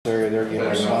they're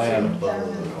getting slammed.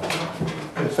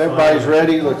 If everybody's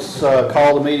ready, let's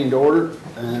call the meeting to order.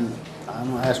 And I'm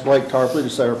going to ask Blake Tarpley to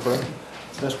say our prayer.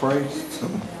 Let's pray.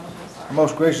 Our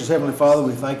most gracious Heavenly Father,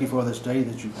 we thank you for this day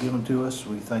that you've given to us.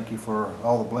 We thank you for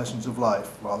all the blessings of life,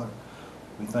 Father.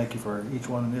 We thank you for each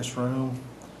one in this room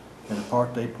and the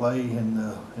part they play in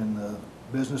the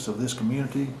business of this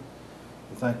community.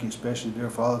 We thank you especially, dear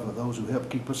Father, for those who help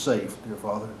keep us safe, dear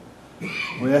Father.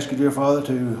 We ask you, dear Father,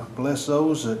 to bless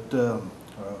those that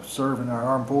serve in our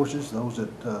armed forces, those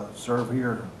that serve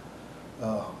here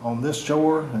on this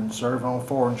shore and serve on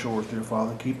foreign shores, dear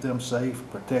Father. Keep them safe,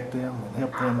 protect them, and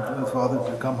help them, dear Father,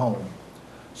 to come home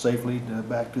safely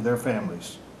back to their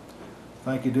families.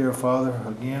 Thank you, dear Father,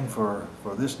 again for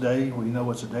this day. We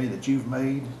know it's a day that you've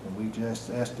made, and we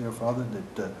just ask, dear Father,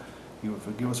 that you would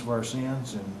forgive us of our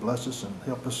sins and bless us and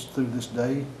help us through this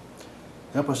day.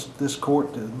 Help us, this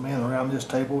court, the men around this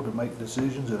table, to make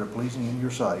decisions that are pleasing in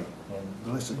your sight and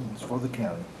blessings for the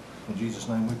county. In Jesus'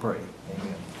 name we pray.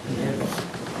 Amen. Amen.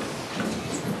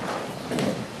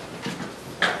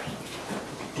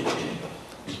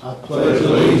 I pledge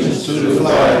allegiance to the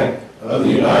flag of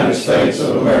the United States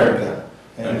of America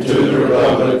and to the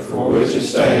republic for which it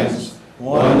stands,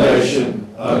 one nation,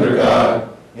 under God,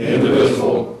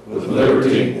 indivisible, with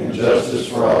liberty and justice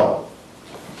for all.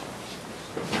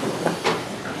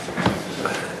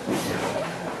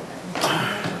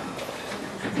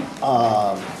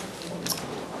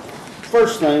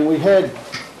 First thing we had,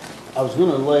 I was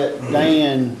going to let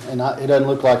Dan, and it doesn't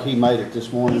look like he made it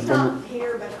this morning. He's not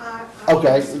here, but I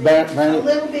Okay, can speak Brandy? a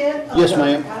little bit. Yes,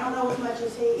 ma'am. I don't know as much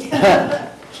as he,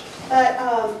 but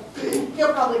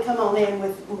he'll probably come on in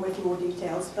with more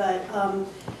details. But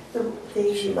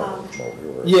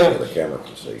Yeah. The camera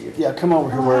can see you. Yeah, come over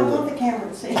here. I Where want the camera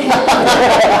to see. Come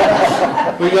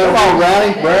on,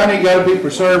 Brownie. Brownie got to be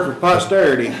preserved for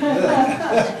posterity.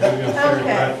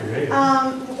 Okay.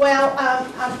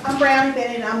 I'm Brownie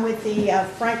Bennett. I'm with the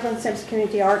Franklin Simpson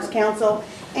Community Arts Council,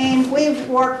 and we've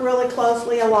worked really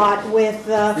closely a lot with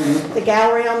the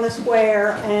gallery on the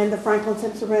square and the Franklin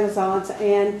Simpson Renaissance,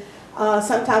 and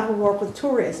sometimes we work with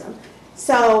tourism.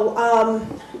 So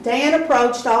Dan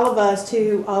approached all of us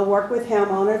to work with him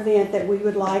on an event that we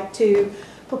would like to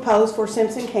propose for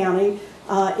Simpson County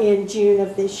in June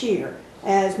of this year.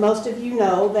 As most of you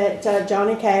know, that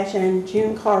Johnny Cash and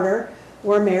June Carter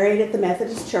were married at the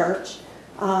Methodist Church,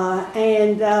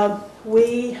 and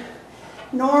we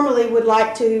normally would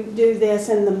like to do this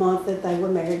in the month that they were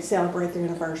married, celebrate their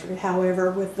anniversary. However,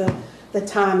 with the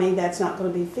timing, that's not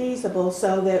going to be feasible,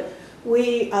 so that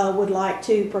we would like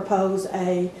to propose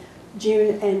a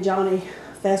June and Johnny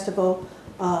Festival,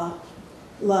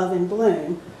 Love and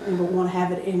Bloom, and we want to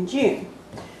have it in June.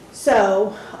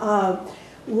 So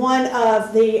one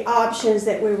of the options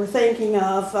that we were thinking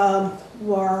of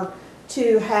were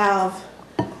to have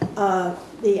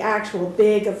the actual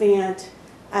big event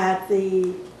at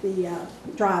the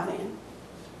drive-in.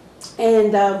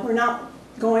 And we're not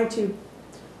going to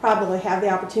probably have the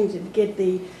opportunity to get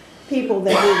the people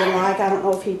that we would like. I don't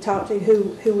know if he talked to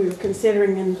who we were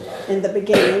considering in the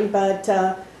beginning, but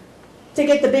to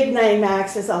get the big name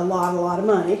acts is a lot of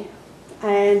money.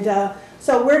 And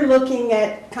so we're looking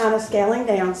at kind of scaling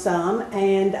down some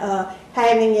and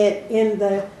having it in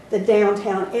the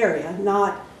downtown area,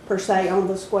 not per se on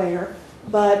the square.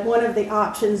 But one of the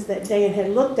options that Dan had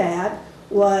looked at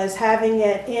was having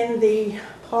it in the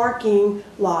parking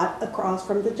lot across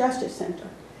from the Justice Center.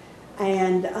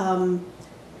 And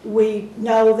we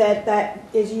know that that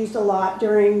is used a lot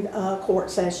during court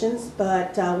sessions,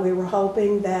 but we were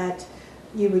hoping that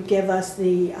you would give us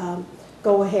the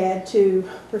go-ahead to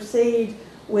proceed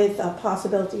with a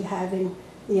possibility of having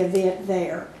the event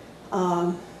there.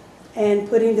 And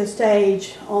putting the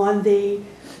stage on the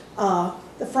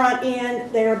front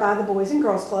end there by the Boys and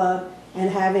Girls Club and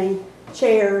having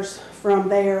chairs from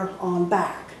there on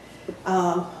back.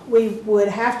 We would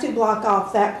have to block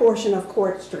off that portion of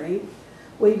Court Street.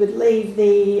 We would leave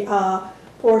the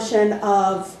portion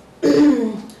of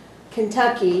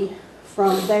Kentucky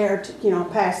from there to,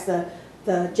 past the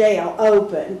jail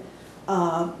open,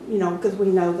 because we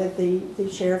know that the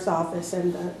sheriff's office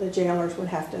and the jailers would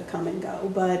have to come and go.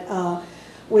 But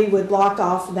we would block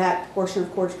off that portion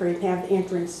of Court Street and have the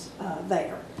entrance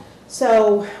there.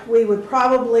 So we would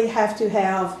probably have to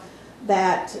have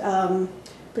that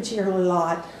particular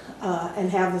lot and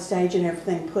have the stage and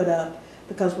everything put up,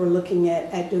 because we're looking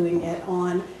at doing it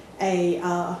on a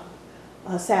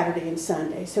Saturday and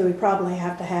Sunday. So we probably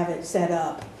have to have it set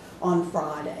up on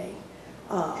Friday,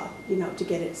 to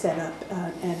get it set up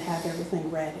and have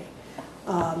everything ready.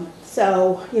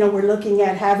 So, we're looking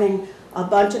at having a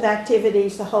bunch of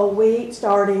activities the whole week,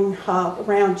 starting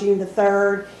around June the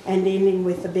 3rd and ending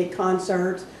with the big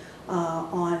concerts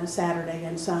on Saturday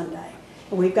and Sunday.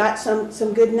 And we've got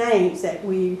some good names that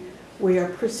we are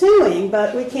pursuing,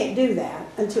 but we can't do that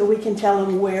until we can tell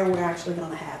them where we're actually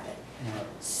going to have it.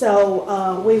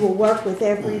 So we will work with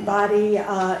everybody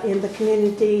in the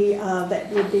community that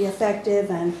would be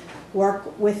effective and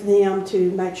work with them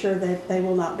to make sure that they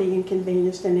will not be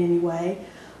inconvenienced in any way.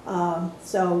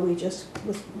 So we just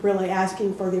was really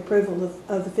asking for the approval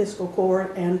of the fiscal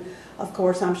court, and of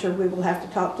course I'm sure we will have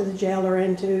to talk to the jailer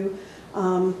and to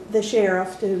the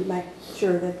sheriff to make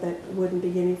sure that that wouldn't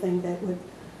be anything that would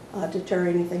deter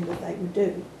anything that they would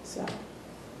do. So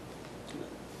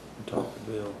Talk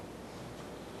to Bill.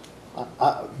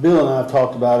 Bill and I have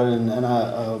talked about it,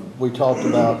 and we talked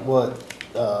about what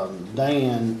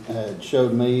Dan had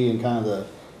showed me and kind of the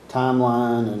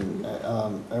timeline and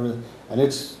everything. And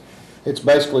it's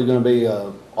basically going to be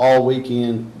all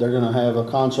weekend. They're going to have a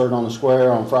concert on the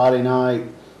square on Friday night.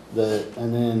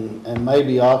 And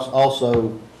maybe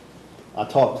also I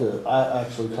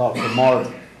actually talked to Mark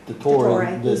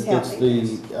DeTore. It's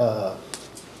the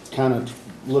kind of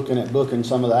looking at booking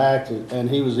some of the act, and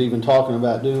he was even talking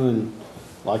about doing,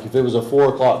 like, if it was a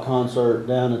 4 o'clock concert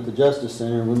down at the Justice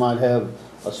Center, we might have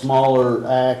a smaller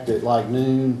act at like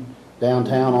noon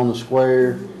downtown on the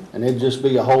square, and it'd just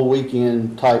be a whole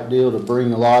weekend type deal to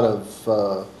bring a lot of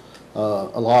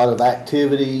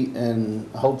activity and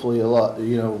hopefully a lot,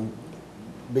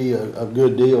 be a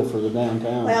good deal for the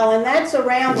downtown. well, and that's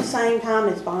around the same time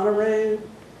as Bonnaroo.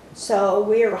 So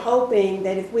we're hoping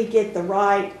that if we get the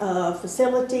right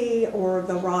facility or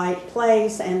the right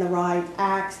place and the right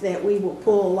acts, that we will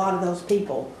pull a lot of those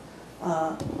people.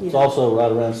 It's also right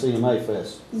around CMA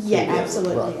Fest. Yeah,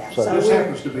 absolutely. Right. Yeah. So This we're-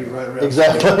 happens to be right around.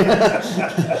 Exactly.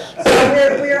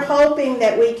 So we're hoping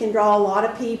that we can draw a lot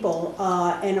of people,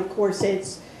 and of course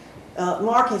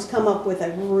Mark has come up with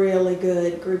a really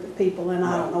good group of people, and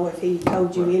I don't know if he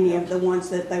told you any of the ones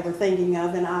that they were thinking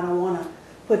of, and I don't want to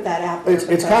put that out there.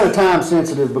 It's kind of time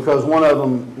sensitive because one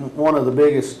of the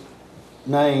biggest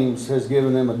names has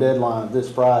given them a deadline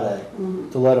this Friday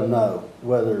to let them know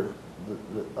whether,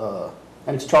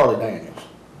 and it's Charlie Daniels.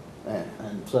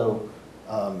 And so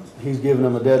he's given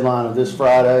them a deadline of this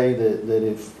Friday that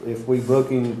if we book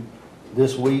him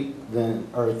this week, then,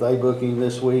 or if they book him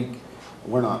this week,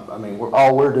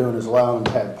 all we're doing is allowing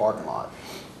them to have a parking lot.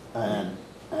 And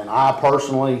I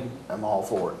personally am all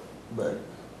for it, but.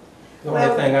 The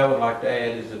only thing I would like to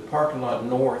add is the parking lot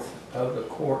north of the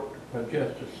Court of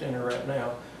Justice Center right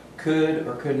now could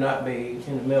or could not be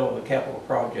in the middle of a capital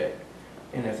project.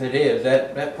 And if it is,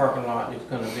 that parking lot is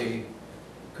going to be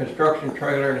construction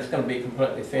trailer, and it's going to be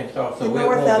completely fenced off. The So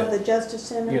north of the Justice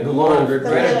Center? the one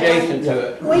right adjacent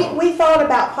to it. We thought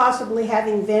about possibly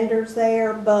having vendors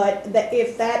there, but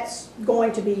if that's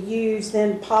going to be used,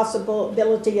 then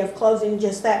possibility of closing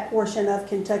just that portion of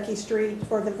Kentucky Street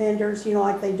for the vendors,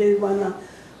 like they do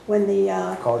when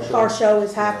the car show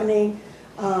is happening.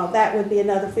 That would be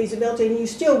another feasibility, and you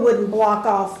still wouldn't block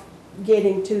off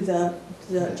getting to the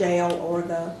jail or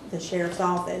the sheriff's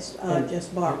office,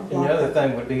 just block. And the other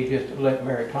thing would be just to let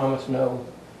Mary Thomas know,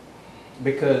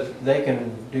 because they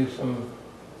can do some,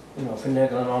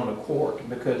 finagling on the court,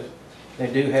 because they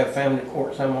do have family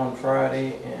court some on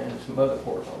Friday and some other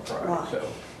courts on Friday. Right.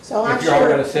 So I'm if you're all sure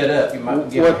going to set up, you might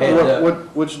give a heads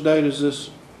up. Which date is this,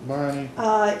 Barney?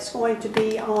 it's going to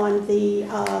be on the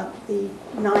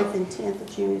 9th and 10th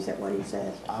of June. Is that what he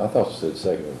says? I thought you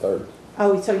said 2nd and 3rd.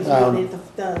 Oh, so he's wanting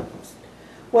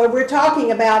well, we're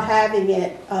talking about having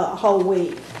it a whole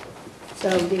week. So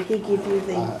did he give you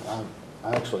the?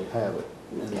 I actually have it.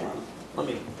 Okay. I'll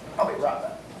be right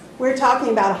back. We're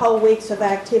talking about whole weeks of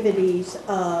activities,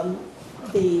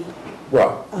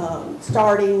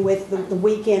 starting with the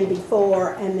weekend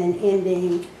before and then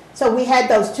ending. So we had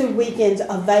those 2 weekends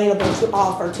available to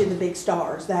offer to the big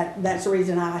stars. That's the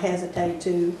reason I hesitate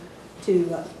to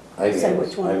say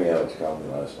which one. Amy Alex called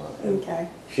me last night. Okay.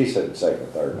 She said 2nd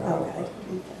and 3rd. Okay.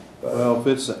 But Well, if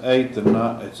it's the 8th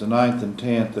and it's the 9th and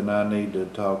 10th, then I need to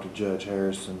talk to Judge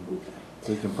Harrison.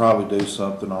 We can probably do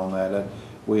something on that.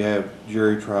 We have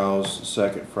jury trials the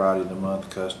second Friday of the month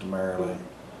customarily.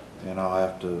 And I'll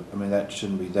have to, that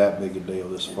shouldn't be that big a deal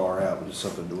this far out, but it's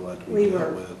something we'll have to We deal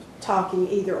were with. talking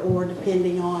either or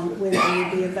depending on when they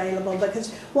would be available.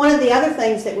 Because one of the other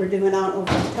things that we're doing, I don't know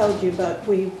if I told you, but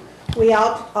we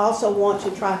also want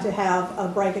to try to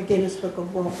have break a Guinness Book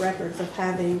of World Records of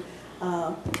having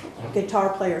guitar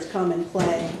players come and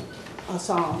play a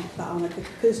song on an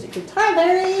acoustic guitar.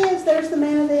 There he is. There's the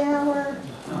man of the hour.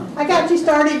 I got you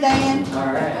started, Dan.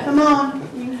 All right. Come on.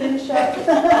 You finish up.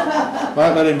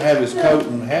 Might let him have his coat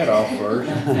and hat off first.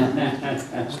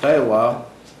 Stay a while.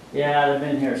 Yeah, I'd have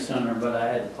been here sooner, but I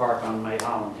had to park on May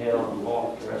Holland Hill and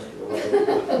walk the rest of the way.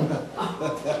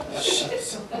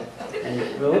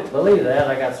 And believe that,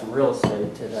 I got some real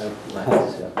estate today.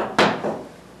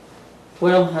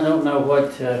 Well, I don't know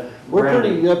what We're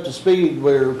Brownie, pretty up to speed,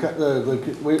 we're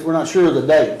not sure of the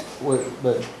date,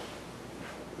 but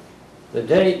the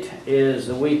date is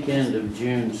the weekend of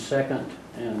June 2nd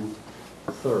and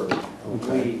 3rd.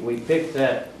 Okay. We picked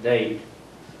that date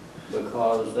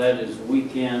because that is the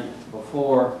weekend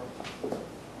before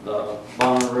the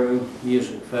Bonnaroo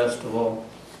Music Festival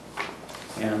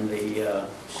and the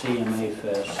CMA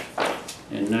Fest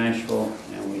in Nashville,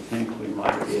 and we think we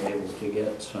might be able to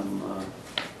get some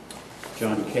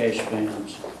Johnny Cash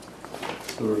fans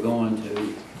who are going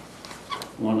to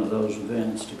one of those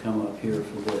events to come up here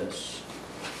for this.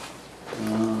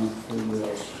 Who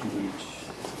else needs?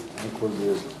 I think we're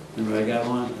good. Anybody got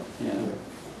one? Yeah.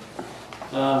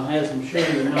 As I'm sure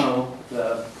you know,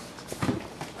 the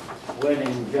wedding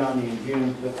of Johnny and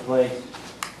June took place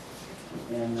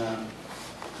in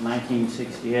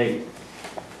 1968.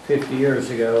 50 years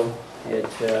ago, it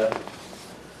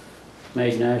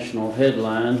made national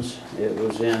headlines. It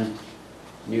was in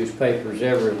newspapers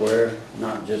everywhere,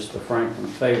 not just the Franklin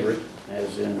Favorite,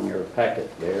 as in your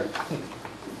packet there.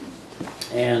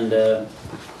 And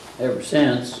ever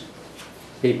since,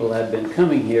 people have been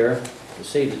coming here to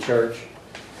see the church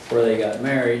where they got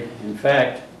married. In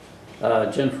fact,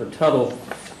 Jennifer Tuttle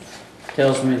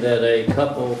tells me that a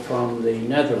couple from the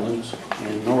Netherlands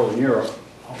in Northern Europe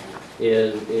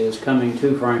is coming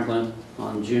to Franklin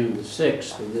on June the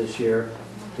 6th of this year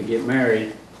to get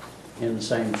married in the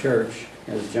same church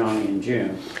as Johnny and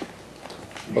June.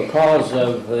 Because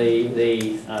of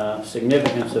the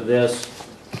significance of this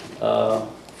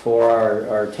for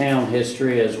our town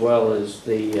history, as well as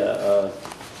the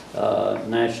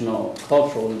national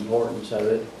cultural importance of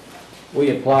it,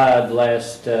 we applied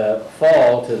last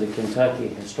fall to the Kentucky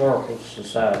Historical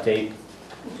Society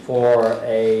for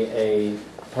a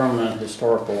permanent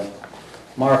historical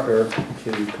marker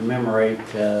to commemorate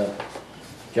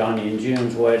Johnny and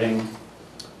June's wedding,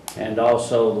 and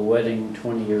also the wedding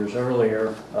 20 years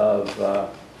earlier of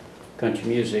country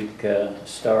music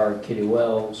star Kitty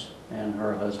Wells and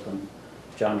her husband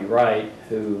Johnny Wright,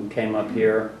 who came up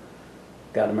here,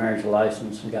 got a marriage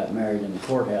license, and got married in the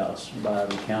courthouse by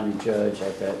the county judge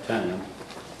at that time.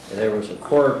 There was a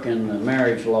quirk in the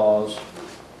marriage laws.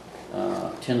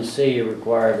 Tennessee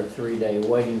required a 3-day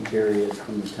waiting period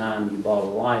from the time you bought a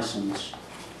license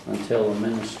until a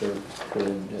minister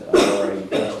could, or a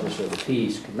justice of the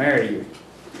peace, could marry you.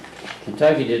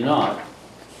 Kentucky did not.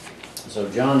 So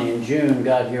Johnny and June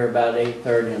got here about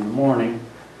 8:30 in the morning,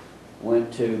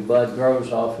 went to Bud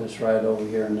Grove's office right over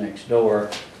here next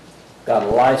door, got a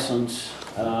license,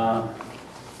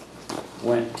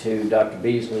 went to Dr.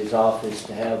 Beasley's office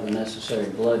to have the necessary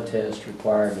blood test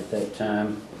required at that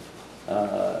time.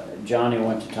 Johnny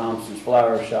went to Thompson's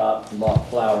flower shop and bought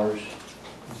flowers.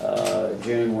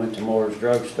 June went to Moore's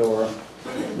drugstore.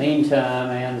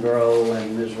 Meantime, Ann Grove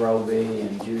and Ms. Roby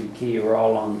and Judy Key were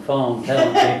all on the phone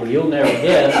telling people, you'll never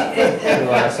guess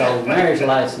who I sold a marriage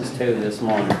license to this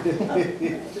morning.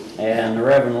 And the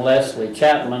Reverend Leslie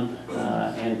Chapman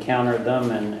encountered them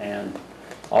and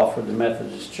offered the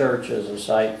Methodist Church as a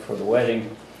site for the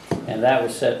wedding. And that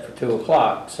was set for 2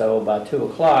 o'clock. So by 2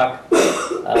 o'clock,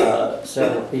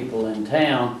 several people in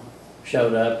town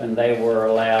showed up, and they were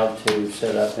allowed to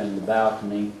sit up in the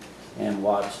balcony and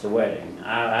watch the wedding.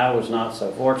 I was not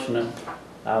so fortunate.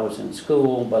 I was in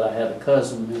school, but I had a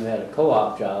cousin who had a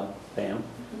co-op job, Pam,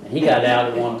 and he got out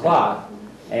at 1 o'clock.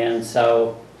 And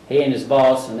so he and his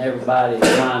boss and everybody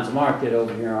at Lions Market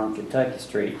over here on Kentucky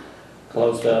Street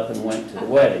closed up and went to the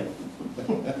wedding.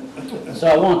 So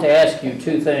I want to ask you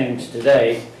 2 things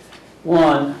today.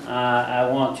 One, I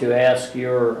want to ask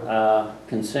your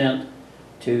consent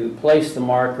to place the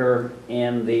marker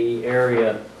in the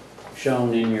area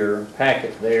shown in your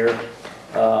packet there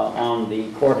on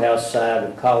the courthouse side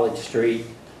of College Street,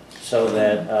 so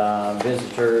that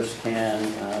visitors can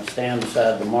stand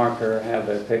beside the marker, have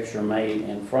their picture made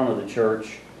in front of the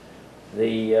church.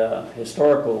 The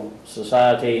Historical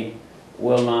Society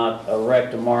will not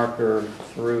erect a marker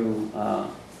through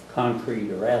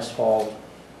concrete or asphalt,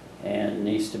 and it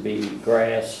needs to be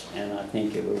grass, and I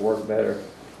think it would work better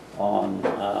on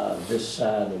this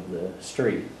side of the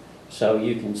street. So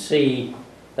you can see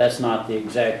that's not the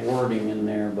exact wording in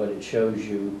there, but it shows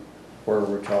you where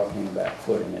we're talking about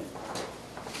putting it.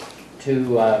 To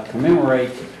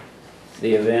commemorate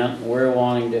the event, we're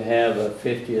wanting to have a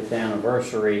 50th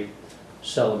anniversary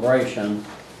celebration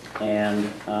And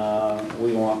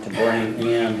we want to bring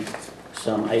in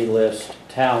some A-list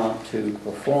talent to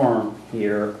perform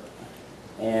here.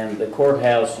 And the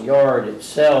courthouse yard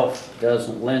itself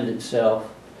doesn't lend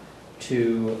itself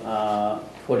to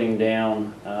putting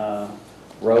down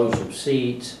rows of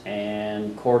seats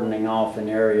and cordoning off an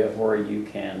area where you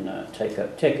can take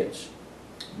up tickets.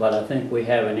 But I think we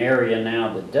have an area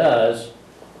now that does,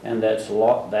 and that's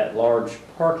that large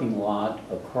parking lot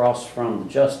across from the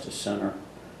Justice Center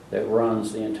that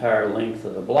runs the entire length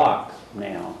of the block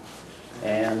now.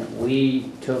 And we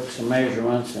took some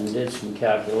measurements and did some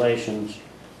calculations.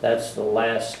 That's the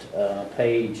last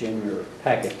page in your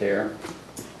packet there.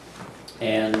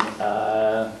 And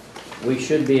we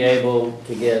should be able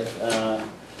to get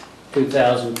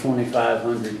 2,000,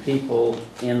 2,500 people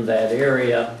in that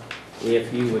area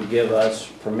if you would give us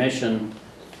permission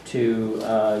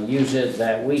to use it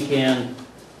that weekend.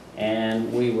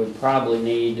 And we would probably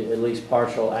need at least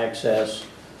partial access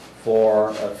for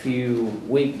a few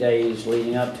weekdays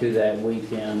leading up to that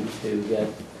weekend to get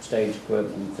stage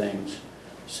equipment and things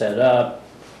set up.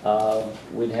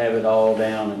 We'd have it all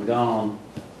down and gone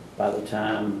by the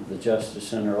time the Justice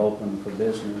Center opened for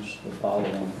business the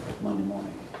following Monday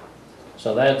morning.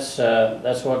 So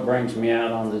that's what brings me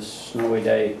out on this snowy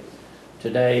day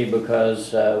today,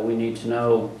 because we need to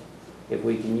know if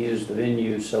we can use the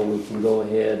venue so we can go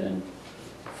ahead and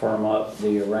firm up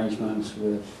the arrangements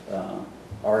with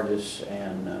artists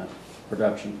and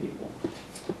production people.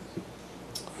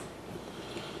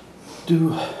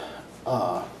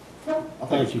 I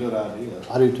think it's a good idea.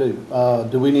 I do too.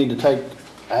 Do we need to take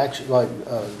action, like,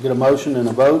 get a motion and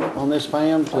a vote on this,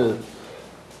 Pam, to?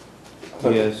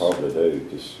 Yes. Probably do,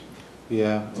 just.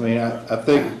 Yeah, I mean, I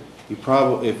think you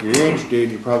probably, if you're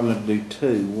interested, you're probably going to do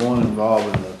two. One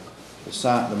involving the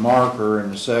site, the marker,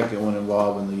 and the second one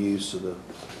involving the use of the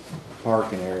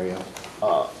parking area.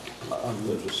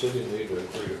 Does the city need to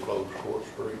agree to close Court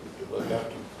Street? Do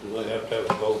they have to have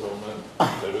a vote on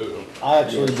that? They do. I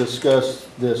actually discussed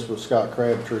this with Scott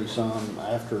Crabtree some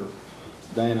after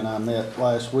Dan and I met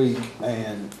last week,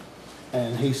 and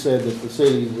he said that the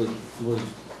city would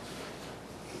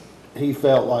he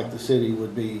felt like the city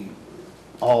would be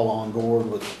all on board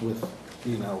with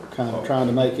you know, kind of trying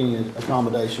to make any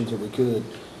accommodations that we could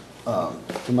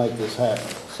to make this happen.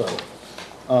 So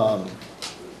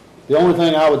the only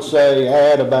thing I would say,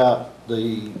 add about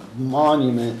the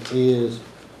monument is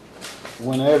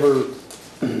whenever,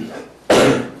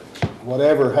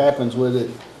 whatever happens with it,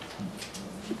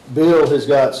 Bill has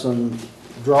got some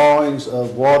drawings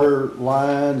of water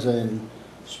lines and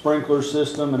sprinkler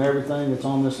system and everything that's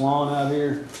on this lawn out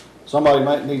here.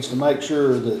 Somebody needs to make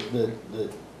sure that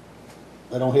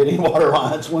they don't hit any water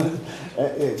lines when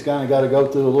it's kind of got to go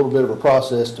through a little bit of a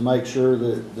process to make sure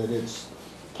that it's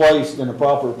placed in a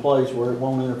proper place where it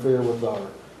won't interfere with our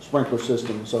sprinkler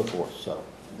system and so forth. So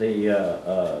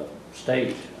The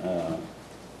state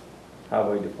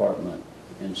highway department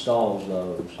installs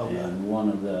those, Okay. and one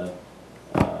of the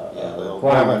they'll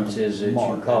requirements is that you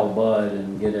mark call that. Bud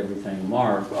and get everything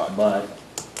marked. Right. But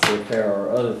if there are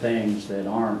other things that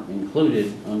aren't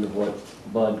included under what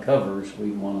Bud covers,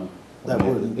 we want to. that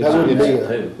wouldn't be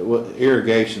The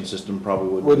irrigation system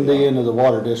probably wouldn't be into the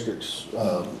water district's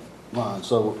line.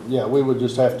 So yeah, we would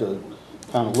just have to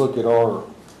kind of look at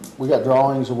we got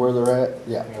drawings of where they're at.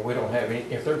 Yeah. I mean, we don't have any,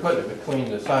 if they're putting it between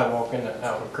the sidewalk and the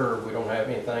outer curb, we don't have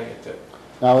anything except.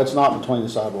 No, it's not between the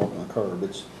sidewalk and the curb.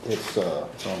 It's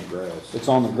on the grass. It's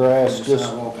on the grass. Just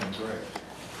Sidewalk and grass.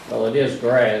 Well, it is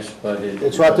grass, but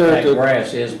It's right there at that the-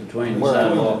 grass is between the Where-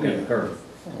 sidewalk and the curb.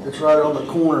 it's right on the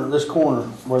corner, this corner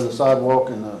where the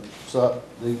sidewalk and the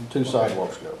two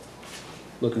sidewalks go.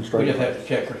 Looking We straight. just have to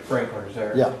check for sprinklers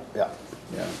there. Yeah, yeah.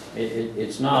 Yeah,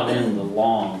 it's not in the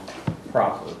lawn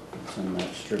proper, it's in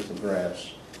that strip of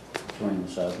grass between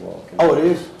the sidewalk and. Oh, it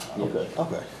is? Yes. Okay,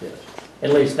 okay. Yes.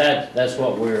 At least that's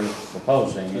what we're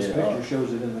proposing. This picture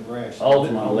shows it in the grass.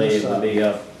 Ultimately, it would be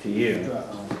up to you.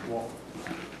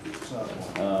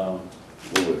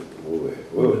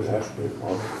 We would have to do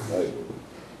it.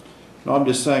 No, I'm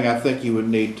just saying, I think you would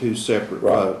need two separate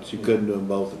Right. votes. You couldn't do them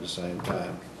both at the same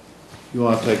time. You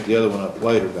want to take the other one up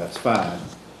later, that's fine.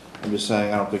 I'm just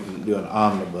saying, I don't think you can do an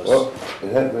omnibus. Well,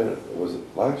 it had been, was it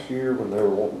last year when they were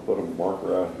wanting to put a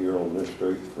marker out here on this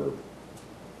street for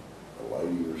a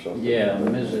lady or something? Yeah,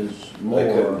 Mrs. They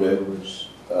Moore couldn't do it. was,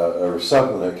 There was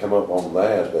something that came up on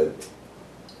that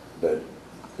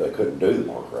they couldn't do the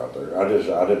marker out there. I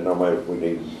didn't know maybe if we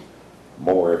needed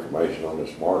more information on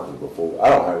this marker before. I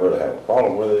don't really have a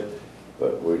problem with it,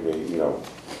 but we need,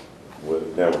 now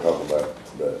we're talking about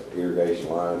the irrigation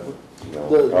line, you know,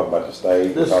 The- we're talking about the state.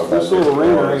 we're This, talking about this little different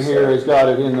rendering yards, here so- has got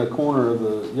it in the corner of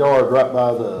the yard right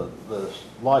by the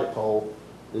light pole.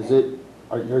 Is it,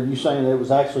 are you saying it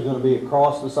was actually gonna be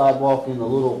across the sidewalk in the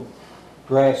little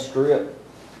grass strip?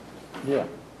 Yeah,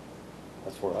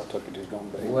 that's where I took it is gonna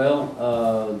be. Well,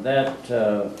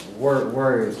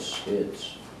 where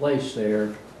it's placed there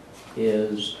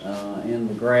is, in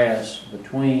the grass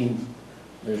between,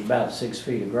 there's about 6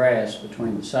 feet of grass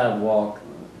between the sidewalk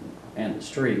and the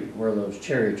street where those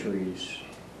cherry trees,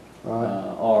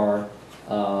 are.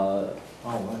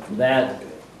 That,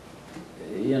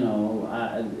 you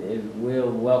know,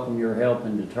 we'll welcome your help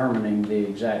in determining the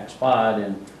exact spot,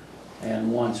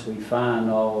 and once we find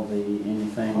all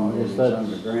anything Oh, that yes, is that's-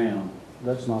 underground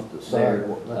That's not the there,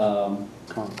 sidewalk,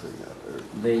 that's concrete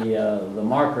out there. the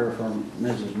marker from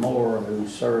Mrs. Moore, who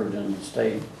served in the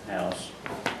State House,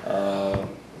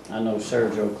 I know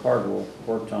Sarah Jo Cardwell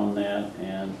worked on that,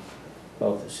 and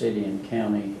both the city and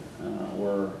county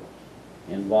were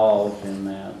involved in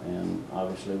that, and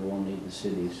obviously we'll need the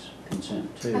city's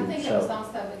consent too. I think it was So,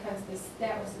 also because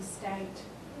that was the state,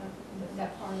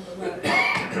 that part of the road.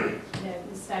 You know,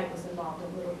 the state was involved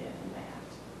a little bit in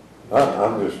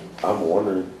that. I'm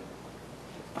wondering,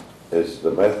 is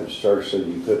the Methodist Church said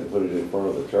you couldn't put it in front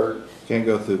of the church? Can't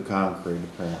go through concrete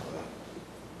apparently.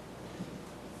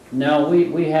 no,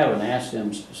 we haven't asked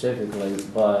them specifically,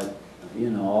 but, you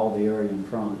know, all the area in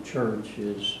front of the church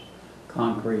is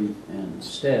concrete and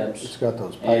steps. It's got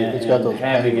those, And it's got those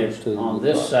having pavers it too. on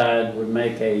this side would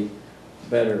make a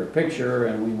better picture,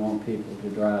 and we want people to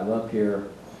drive up here,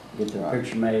 get their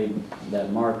picture made,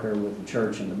 that marker with the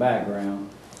church in the background.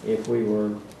 If we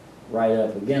were right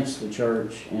up against the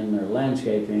church in their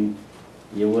landscaping,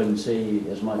 you wouldn't see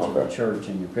as much of the Okay. church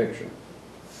in your picture.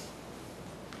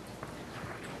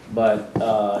 But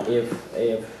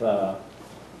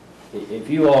if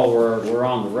you all were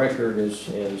on the record as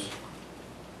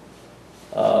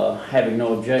having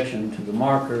no objection to the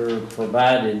marker,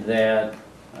 provided that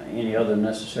any other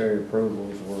necessary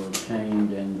approvals were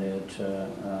obtained and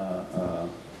that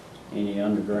any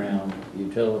underground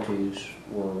utilities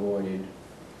were avoided,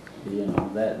 you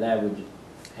know, that would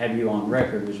have you on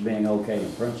record as being okay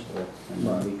in principle, and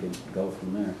then we could go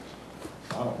from there.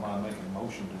 I don't mind making a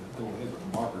motion to go ahead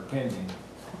with the marker pending,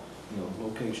 you know,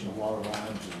 location of water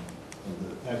lines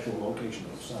and the actual location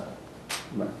of the sign.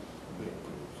 Right. Be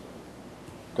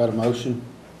approved. Got a motion?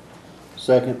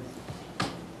 Second?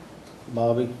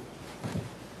 Bobby?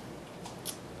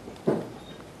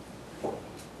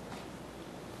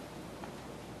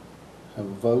 Have a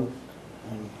vote?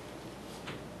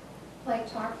 Blake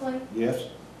Tarpley, Yes?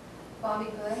 Bobby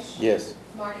Bush, Yes.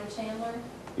 Marty Chandler,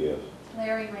 Yes.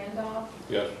 Larry Randolph,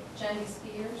 Yes. Jamie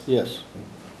Spears. Yes.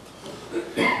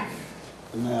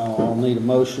 Now I'll need a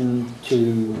motion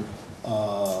to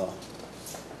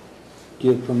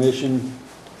give permission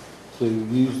to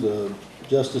use the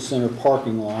Justice Center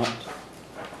parking lot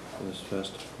For this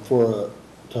festival.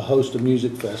 to host a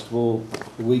music festival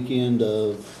the weekend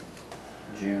of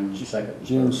June 2nd.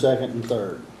 June 2nd and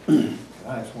 3rd. Can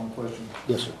I ask one question?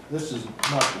 Yes, sir. This is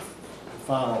not the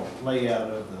final layout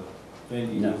of the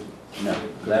venue. No, no,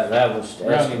 that was to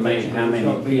estimate how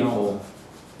many people.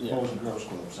 Boys and Girls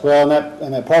Club side. Well,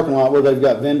 and that parking lot where they've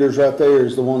got vendors right there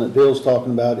is the one that Bill's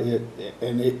talking about.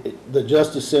 The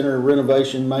Justice Center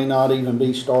renovation may not even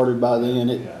be started by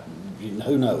then.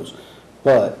 Who knows?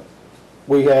 But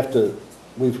we have to,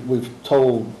 we've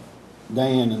told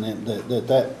Dan and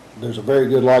that there's a very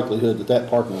good likelihood that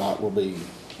parking lot will be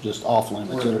just off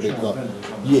limits. Where It'll they're be showing closed.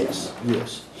 vendors on the Yes,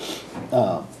 side.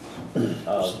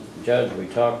 yes. Judge, we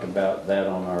talked about that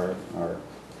on our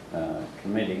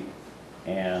committee,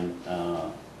 and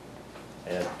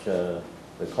at the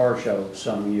car show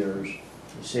some years,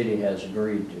 the city has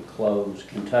agreed to close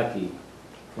Kentucky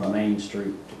from Main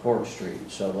Street to Court Street,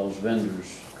 so those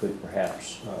vendors could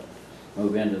perhaps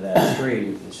move into that street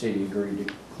if the city agreed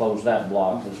to close that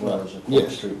block as well as the Court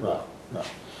Yes, Street block. right.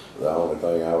 The only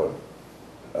thing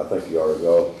I think you ought to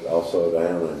go also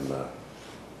down and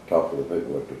talk to the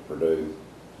people at the Purdue,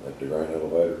 at the grain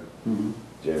elevator. Mhm.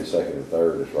 June 2nd and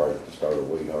 3rd is right at the start of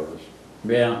wheat harvest.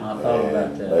 Yeah, I thought about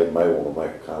And that. they may want to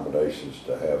make accommodations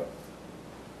to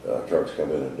have trucks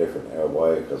come in a different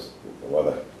way, because the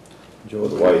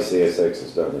way CSX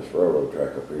has done this railroad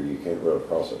track up here, you can't really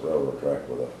cross that railroad track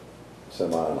with a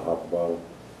semi and a hopper bottom.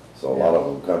 So a lot of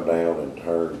them come down and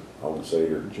turn on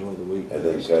Cedar Enjoy the week. and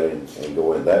then cut in and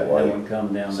go in that They way. would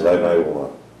come down So that they may way.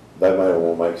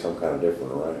 want to make some kind of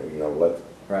different arrangement, let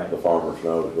Right. the farmers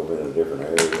know to go in a different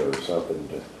area or something,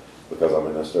 because I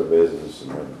mean, that's their business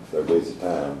and their busy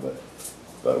time, but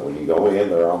But when you go in,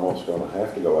 they're almost gonna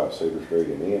have to go out Cedar Street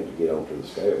and in to get onto the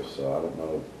scales, so I don't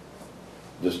know.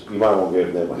 Just, you might want to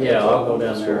give them a heads Yeah, I'll up go on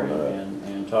down this there one,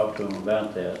 and talk to them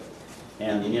about that.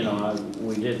 And, you know,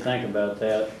 we did think about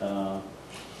that,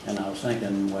 and I was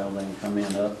thinking, well, they can come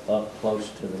in up close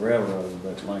to the railroad,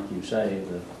 but like you say,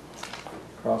 the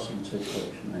crossing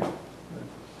situation there. But,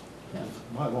 yeah.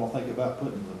 Might want to think about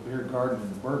putting the beer garden and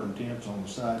the bourbon tents on the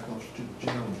side closer to the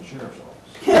jail and the sheriff's office.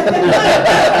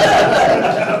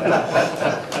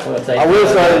 Well, if they- I will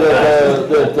say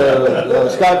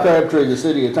that Scott Crabtree, the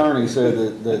city attorney,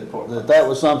 said that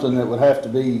was something that would have to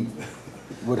be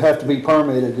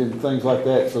permitted and things like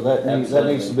that, so that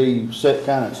needs to be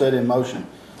set in motion,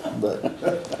 but.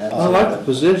 I like the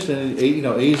position, you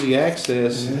know, easy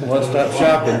access, one-stop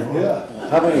shopping. Yeah.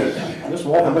 How many, Just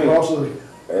walking across the,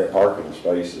 parking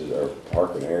spaces or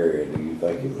parking area do you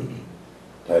think it would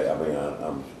take? I mean,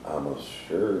 I'm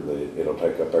sure that it'll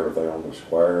take up everything on the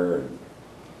square and,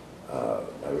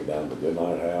 maybe down to the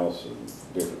Goodnight House and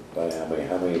different things.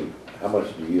 I mean, how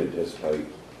much do you anticipate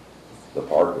the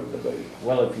parking to be?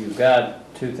 Well, if you've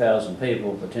got 2,000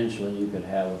 people, potentially you could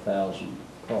have 1,000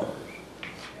 cars.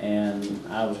 And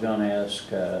I was gonna ask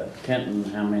Kenton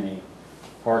how many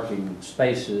parking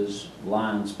spaces,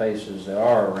 line spaces there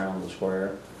are around the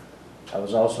square. I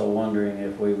was also wondering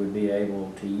if we would be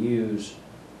able to use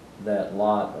that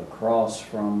lot across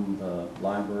from the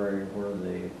library where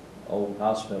the old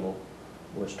hospital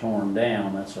was torn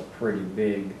down. That's a pretty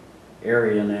big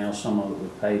area now, some of it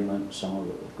with pavement, some of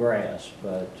it with grass,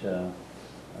 but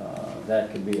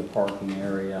that could be a parking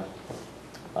area.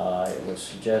 It was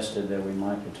suggested that we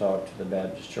might could talk to the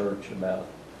Baptist Church about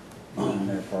using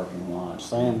their parking lot.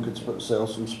 Sam could sell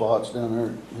some spots down there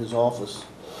in his office.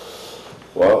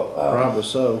 Well, Probably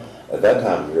so. at that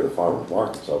time of year, the farmer's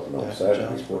market's open on That's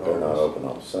Saturdays, but they're not John's open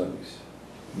on Sundays.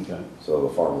 Okay. So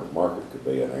the farmer's market could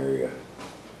be an area,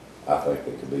 I think,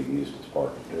 that could be used as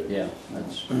parking too. Yeah,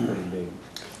 that's pretty big.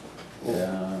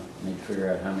 Need to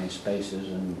figure out how many spaces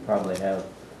and probably have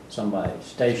somebody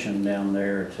stationed down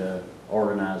there to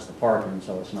organize the parking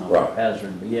so it's not a Right.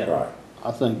 hazard, but yeah. Right.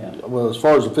 I think, Yeah. well, as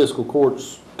far as the fiscal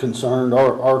court's concerned,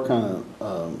 our kind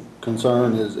of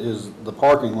concern is the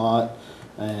parking lot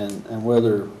and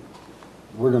whether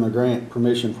we're gonna grant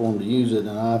permission for them to use it,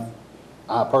 and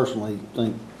I personally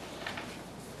think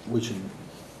we should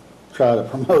try to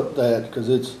promote that, because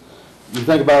it's, you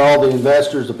think about all the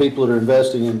investors, the people that are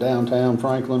investing in downtown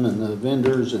Franklin and the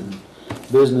vendors and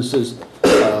businesses,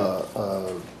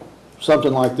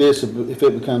 something like this, if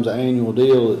it becomes an annual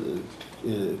deal,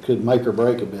 it could make or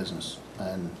break a business.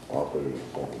 And I'll put it in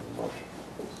form of a motion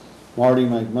Marty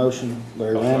made motion,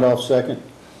 Larry Randolph second.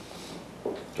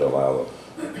 to allow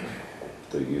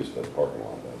the use of the parking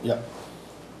lot. Yep.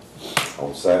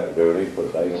 On Saturday, do we need to put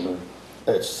a date on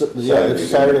there? It's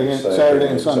Saturday and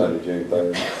Sunday. Sunday, June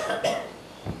 3rd.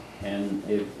 And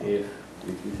if you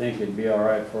think it'd be all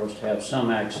right for us to have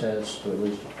some access to at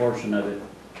least a portion of it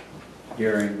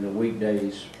during the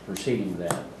weekdays preceding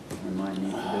that, we might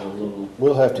need to do a little,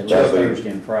 We'll have at to least check. Thursday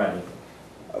and Friday.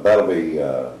 That'll be,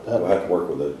 we'll have to work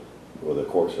with the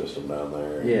court system down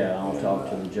there. Yeah, I'll and, talk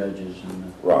to the judges and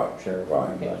the Right, sheriff right.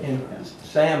 and everybody. And Yeah.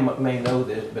 Sam may know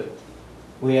this, but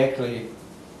we actually,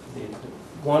 the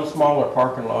one smaller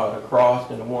parking lot across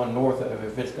and the one north of it,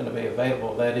 if it's gonna be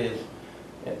available, that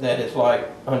is like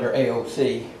under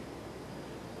AOC.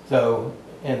 So,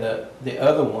 and the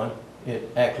other one,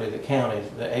 actually the county's,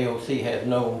 the AOC has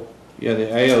no, Yeah, the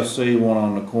AOC one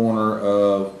on the corner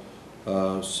of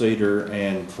Cedar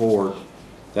and Fort,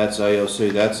 that's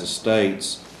AOC, that's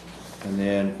estates. And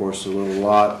then, of course, the little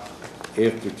lot,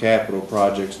 if the capital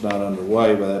project's not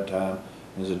underway by that time,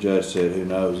 as the judge said, who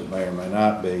knows, it may or may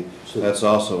not be, that's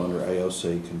also under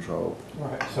AOC control.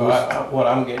 right, so what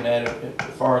I'm getting at,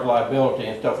 as far as liability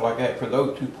and stuff like that, for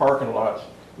those two parking lots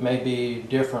may be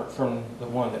different from the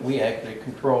one that we actually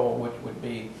control, which would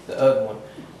be the other one.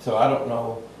 So I don't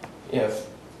know if,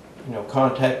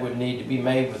 contact would need to be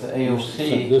made with the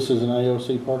AOC. This is an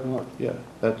AOC parking lot? Yeah,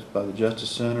 that's by the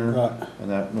Justice Center. Right. And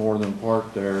that northern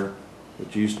part there,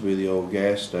 which used to be the old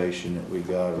gas station that we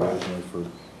got originally for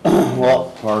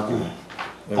Well, parking.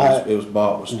 It was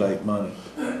bought with state money.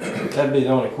 That'd be the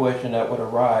only question that would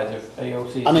arise if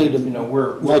AOC, I need to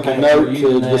we're make a paying note for to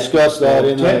using that. discuss that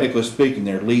in there. Technically speaking,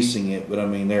 they're leasing it, but I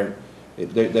mean,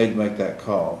 they'd make that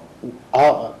call.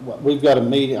 We've got a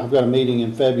meeting, I've got a meeting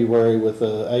in February with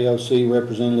the AOC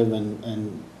representative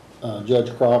and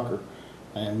Judge Crocker,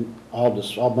 and I'll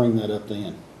bring that up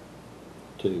then,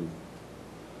 too.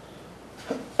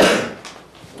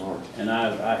 And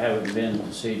I haven't been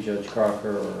to see Judge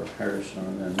Crocker or Harrison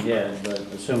and them yet, but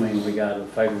assuming we got a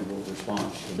favorable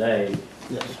response today,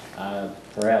 Yes. I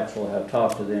perhaps will have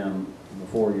talked to them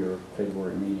before your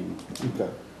February meeting, Okay.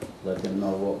 let them know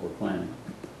what we're planning.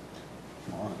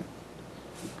 All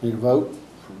right. Need a vote?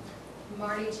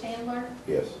 Marty Chandler,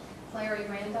 Yes. Larry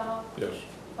Randolph, Yes.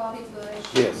 Bobby Bush,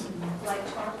 Yes. Blake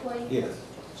Hartley, Yes.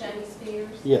 Jamie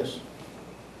Spears. Yes.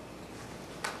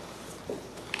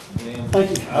 Dan?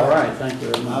 Thank you. All right, thank you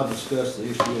very I'll much. discuss the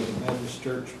issue of the Methodist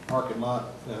Church parking lot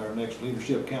at our next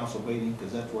leadership council meeting,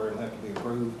 because that's where it'll have to be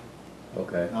approved.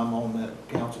 Okay, I'm on that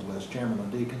council as chairman of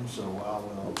deacon, so I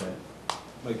will okay,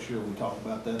 make sure we talk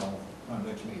about that on our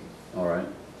next meeting. all right.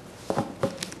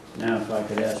 Now, if I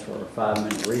could ask for a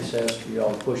 5-minute recess for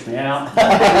y'all to push me out.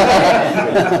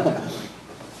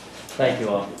 Thank you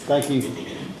all. Thank you.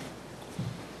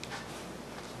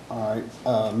 All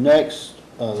right, next,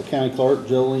 the county clerk,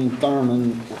 Jolene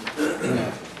Thurman,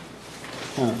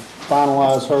 kind of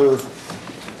finalize her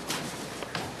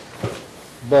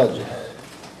budget.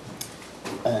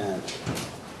 And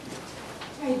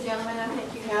Hey, gentlemen, I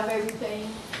think you have everything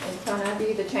in front of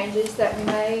you, the changes that we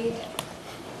made. I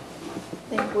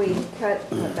think we cut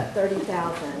about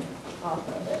 30,000 off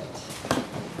of it.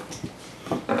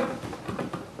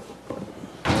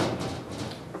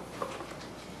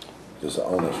 Just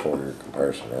on this 4-year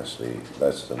comparison, that's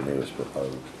the newest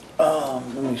proposed.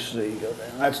 let me see, go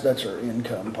down. That's our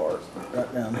income part,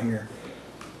 right down here.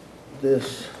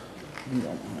 This, you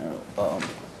don't have,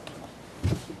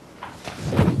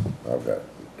 I've got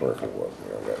clerk,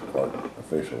 I've got clerk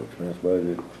official expense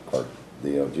budget, clerk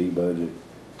DLG budget,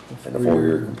 and the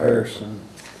 4-year comparison.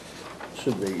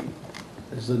 should be,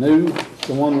 is the new,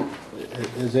 the one,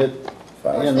 is it?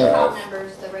 in the- All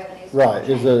numbers, the revenues. Right,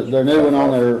 is the new one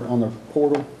on their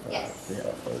portal? Yes.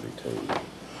 532.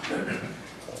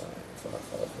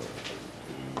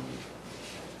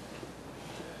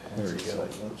 There you go.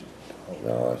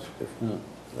 No, that's different.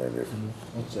 They're different.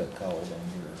 What's that called on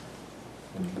your,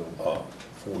 when you go?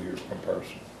 4-year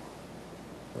comparison.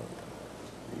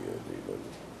 DLG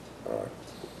budget. All right.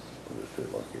 We'll just do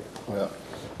it like that.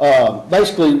 Well,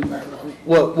 basically,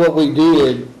 what we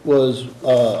did was,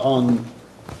 on,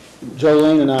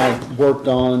 Jolene and I worked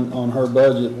on her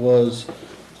budget was,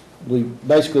 we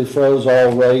basically froze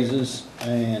all raises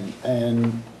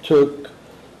and took,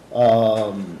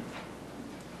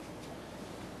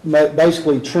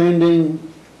 basically trending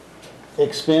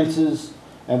expenses,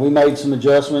 and we made some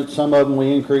adjustments. Some of them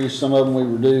we increased, some of them we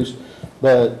reduced.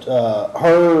 But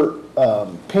her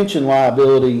pension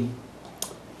liability,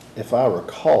 if I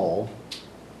recall,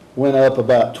 went up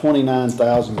about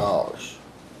 $29,000.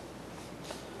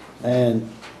 And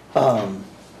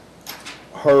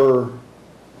her,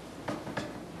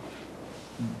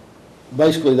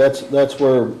 basically that's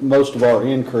where most of our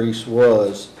increase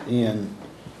was in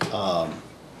her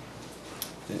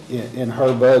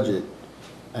budget.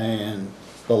 And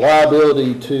the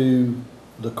liability to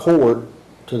the court,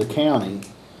 to the county,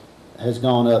 has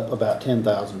gone up about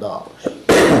 $10,000.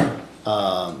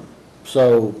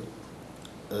 So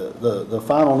the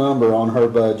final number on her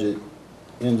budget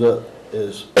ends up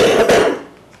is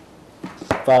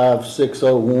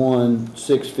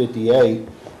 5,601,658.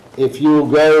 If you'll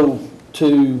go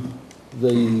to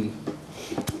the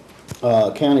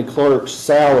county clerk's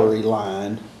salary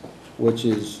line, which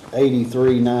is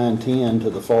 83,910 to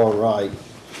the far right,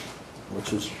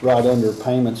 which is right under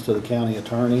payments to the county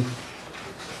attorney.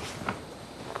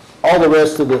 All the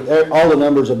rest of all the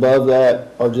numbers above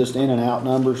that are just in and out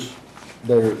numbers.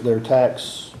 They're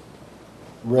tax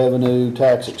revenue,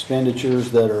 tax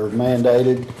expenditures that are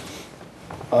mandated.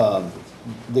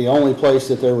 The only place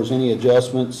that there was any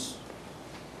adjustments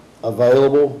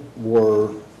available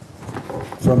were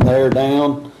from there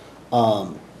down.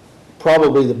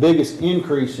 Probably the biggest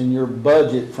increase in your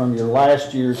budget from your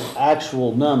last year's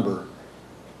actual number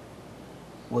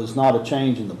was not a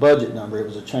change in the budget number, it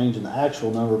was a change in the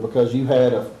actual number, because you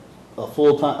had a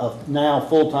now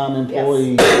full-time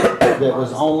employee that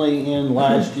was only in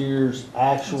last year's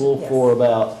actual for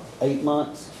about 8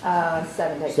 months?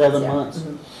 7 days. 7 yeah. months.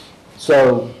 Mhm.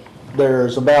 So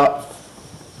there's about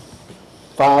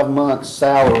 5 months'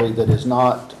 salary that is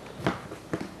not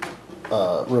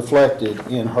reflected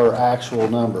in her actual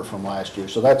number from last year.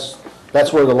 So that's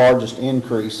where the largest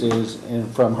increase is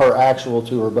from her actual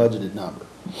to her budgeted number.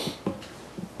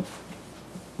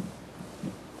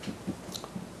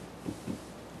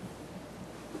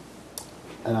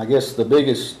 And I guess the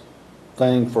biggest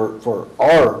thing for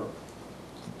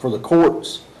the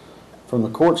courts, from the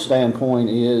court standpoint,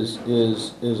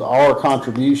 is our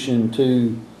contribution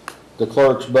to the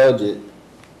clerk's budget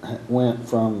went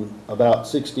from about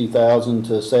 60,000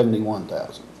 to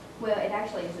 71,000. Well, it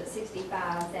actually is at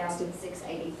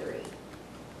 65,683.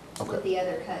 Okay. With the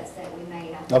other cuts that we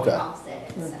made, I think Okay. we offset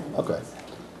it, so. Okay.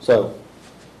 So,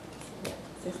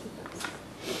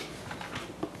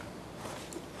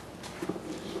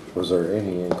 Was there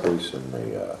any increase in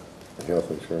the health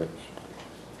insurance?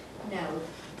 No,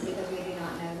 because we do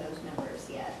not know those numbers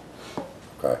yet.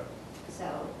 Okay, So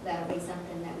that'll be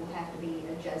something that will have to be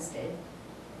adjusted.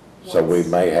 so we once-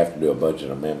 may have to do a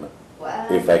budget amendment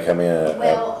Well, if they come in at.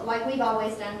 Well, like we've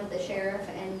always done with the sheriff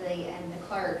and the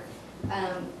clerk,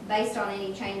 based on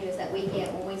any changes that we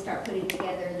get when we start putting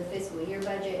together the fiscal year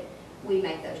budget, we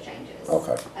make those changes.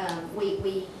 Okay.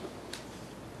 We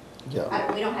yeah.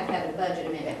 don't have to have a budget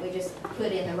amendment, we just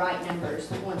put in the right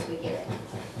numbers once we get it.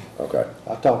 Okay,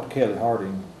 I talked to Kelly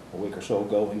Harding a week or so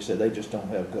ago, and he said they just don't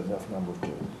have good enough numbers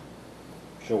to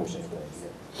show us anything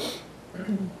yet.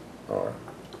 all right.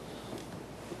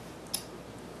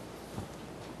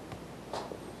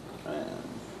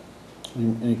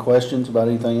 Any questions about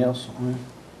anything else?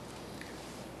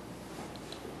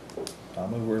 I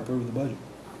move we approve the budget.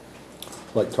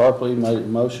 Blake Tarpley made a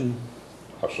motion.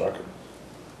 I second.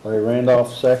 Larry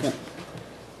Randolph, second.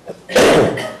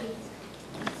 Have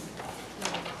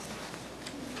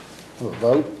a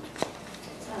vote?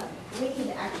 We can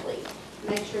actually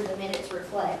make sure the minutes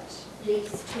reflect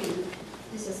these two.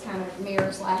 This is kind of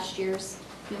mirrors last year's.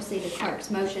 You'll see the clerk's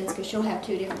motions, because she'll have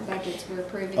two different budgets we're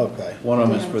approving. Okay. One of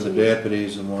them is for the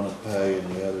deputies and one is pay,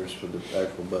 and the other is for the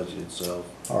actual budget itself.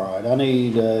 All right, I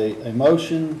need a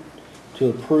motion to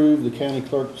approve the county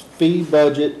clerk's fee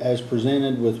budget as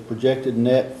presented with projected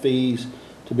net fees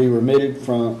to be remitted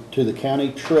to the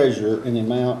county treasurer in the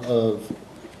amount of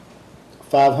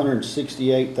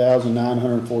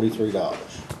 $568,943.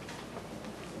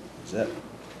 Is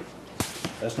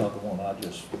that's not the one I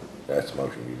just, That's the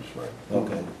motion you just made.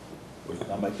 okay.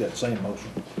 I'll make that same motion.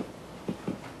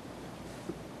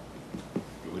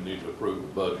 Do we need to approve the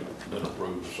budget, then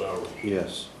approve the salary?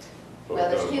 Yes. So Well,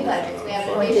 there's we've two got a budgets. motion We have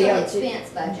and an a official DLG. expense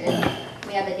budget,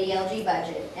 we have a DLG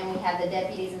budget, and we have the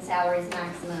deputies and salaries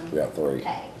maximum We got three.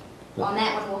 pay. On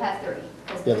that one, we'll have three.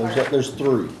 'cause Yeah, the clerk- there's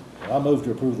three. I move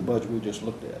to approve the budget we just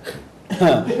looked at.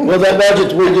 Well, that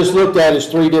budget we just looked at is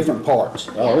three different parts.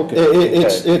 Oh, okay.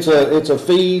 It's a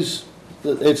fees,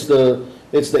 it's the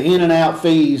in and out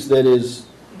fees that is,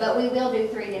 But we will do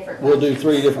three different. we'll do motions.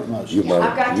 three different motions. You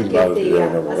I've got you to get voted the, there,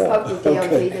 number I spoke one. with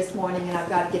DLG this morning, and I've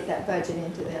got to get that budget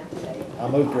into them today. I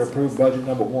move to approve budget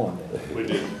number one then. We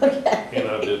did, and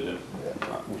I did then.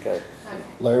 Okay. Okay.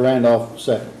 Larry Randolph,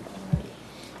 second.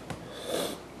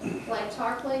 Blake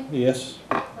Tarpley, Yes.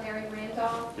 Larry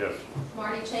Randolph, Yes.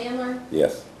 Marty Chandler,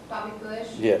 Yes, Bobby Bush,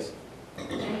 Yes.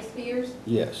 Jamie Spears.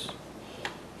 Yes.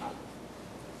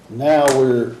 Now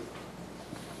we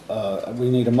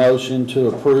need a motion to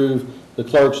approve the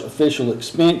clerk's official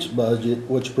expense budget,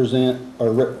 which presented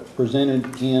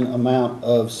in amount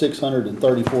of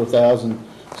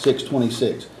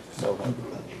 $634,626. And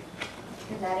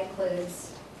that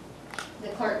includes the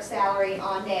clerk's salary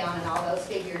on down and all those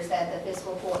figures that the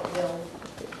fiscal court will,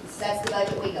 that's the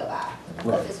budget we go by, the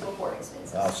Right. fiscal court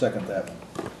expenses. I'll second that one.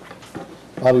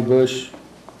 Bobby Bush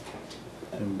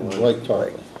and Blake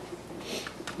Tarpley.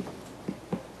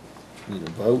 Need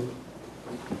a vote?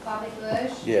 Bobby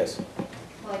Bush. Yes.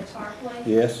 Blake Tarpley.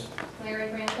 Yes.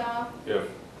 Larry Randolph. Yes.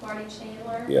 Marty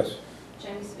Chandler. yes.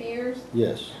 Jamie Spears.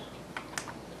 Yes.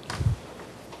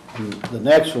 And the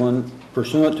next one,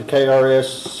 pursuant to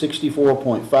KRS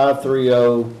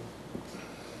 64.530,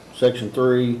 Section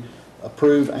 3,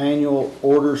 approve annual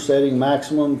order setting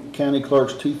maximum county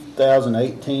clerk's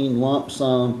 2018 lump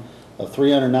sum of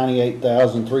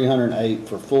 $398,308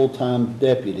 for full-time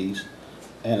deputies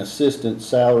and assistants'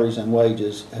 salaries and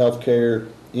wages, health care,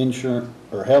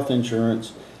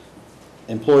 insurance,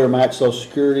 employer match Social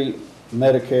Security,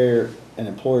 Medicare, and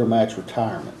employer match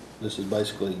retirement. This is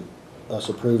basically us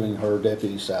approving her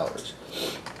deputy salaries.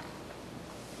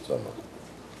 So,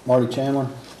 Marty Chandler,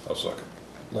 I'll second.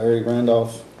 Larry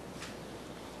Randolph.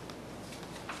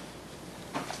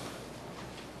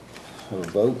 Have a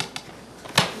vote?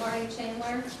 Marty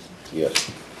Chandler.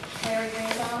 yes. Larry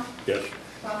Randolph. Yes.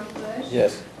 Bobby Bush.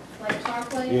 Yes. Blake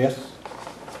Tarpley. Yes.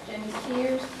 Jamie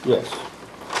Spears. Yes.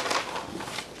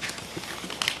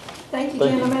 Thank you,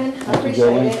 Thank you. gentlemen. I Thank you,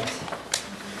 appreciate Joanne.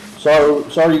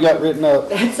 it. Sorry you got written up.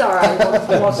 That's all right.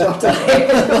 Once y'all today,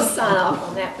 you'll sign off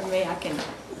on that for me. I can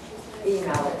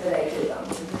email it today to them.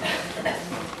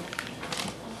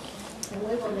 And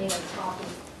we will need a copy.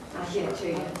 I'll get it to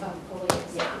you. Of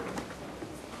police. Yeah.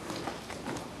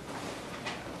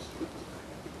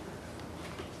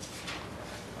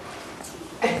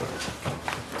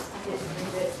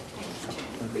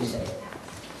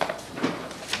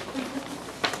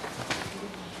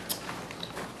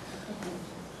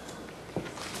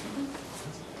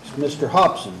 Mr.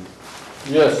 Hobson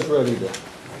Yes. ready to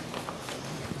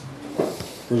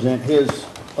present his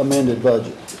amended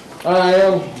budget? I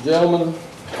am, gentlemen.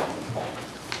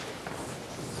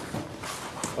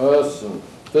 Us and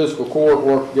fiscal court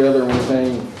worked together and we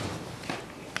came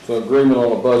to an agreement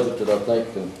on a budget that I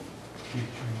think can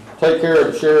take care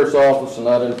of the sheriff's office and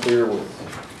not interfere with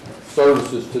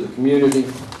services to the community.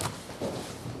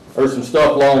 There's some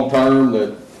stuff long-term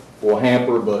that will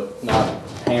hamper, but not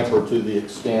hamper to the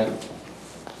extent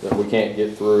that we can't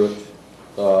get through it.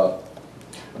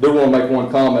 I do want to make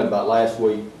one comment about last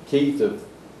week. Keith,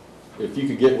 if you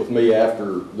could get with me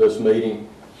after this meeting,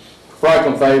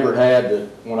 Franklin Favorite had that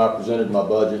when I presented my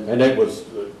budget, and it was,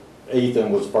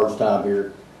 Ethan was first time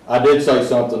here, I did say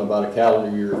something about a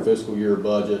calendar year, fiscal year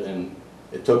budget, and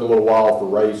it took a little while for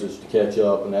raises to catch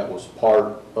up, and that was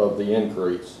part of the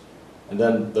increase. And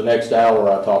then the next hour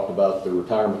I talked about the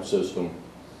retirement system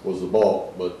was the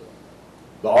bulk, but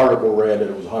the article read that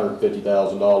it was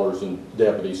 $150,000 in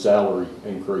deputy salary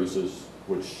increases,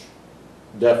 which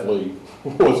definitely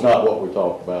was not what we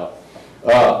talked about.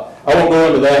 I won't go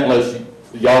into that unless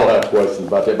y'all have questions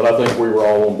about that, but I think we were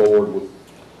all on board with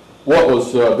what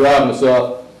was driving us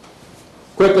up.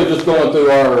 Quickly just going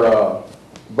through our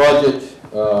budget.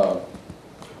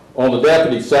 On the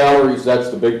deputy salaries, that's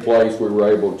the big place we were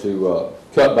able to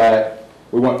cut back.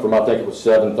 We went from, I think it was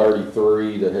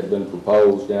 733 that had been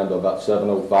proposed down to about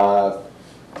 705.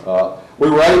 We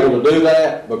were able to do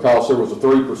that because there was a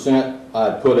 3%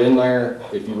 I'd put in there.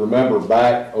 If you remember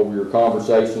back over your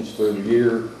conversations through the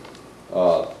year,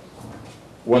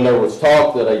 when there was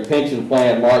talk that a pension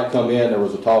plan might come in, there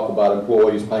was a talk about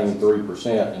employees paying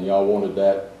 3%, and y'all wanted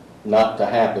that not to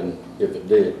happen if it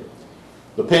did.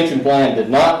 The pension plan did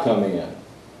not come in,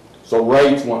 so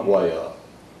rates went way up.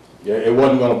 Yeah, it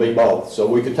wasn't going to be both. So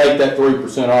we could take that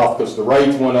 3% off because the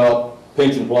rates went up,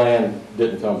 pension plan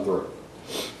didn't come through.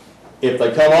 If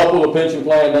they come up with a pension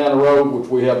plan down the road, which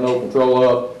we have no control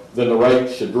of, then the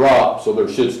rates should drop, so there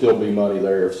should still be money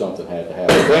there if something had to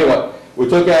happen. So anyway, we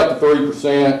took out the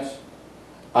 3%.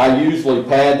 I usually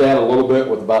pad that a little bit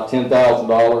with about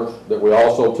 $10,000 that we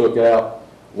also took out.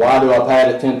 Why do I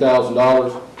pad it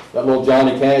 $10,000? That little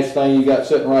Johnny Cash thing you got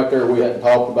sitting right there, we hadn't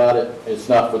talked about it. It's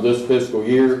not for this fiscal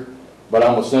year, but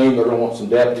I'm assuming they're going to want some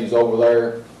deputies over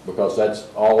there because that's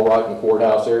all right in the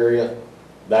courthouse area.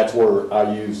 That's where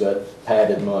I use that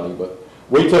padded money. But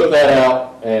we took that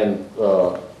out, and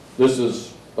this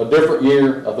is a different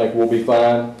year. I think we'll be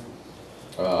fine.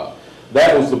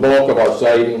 That was the bulk of our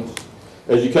savings.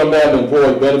 As you come down to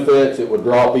employee benefits, it would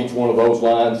drop each one of those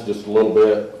lines just a little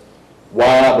bit.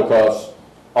 Why? Because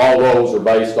all those are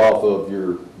based off of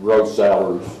your gross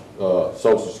salaries,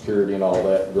 Social Security and all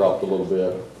that dropped a little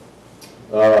bit.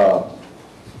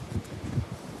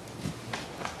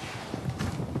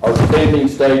 Our spending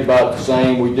stayed about the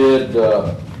same. We did,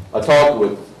 I talked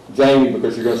with Jamie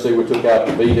because you're going to see we took out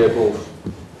the vehicles.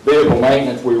 Vehicle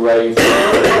maintenance we raised a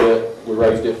little bit. We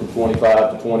raised it from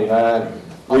 25 to 29.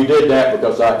 We did that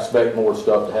because I expect more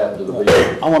stuff to happen to the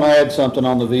vehicle. I want to add something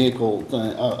on the vehicle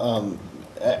thing.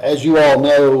 As you all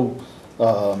know,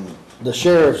 the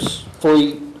sheriff's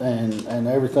fleet and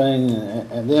everything,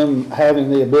 and them having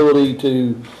the ability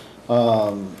to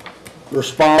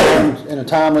respond in a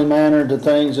timely manner to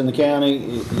things in the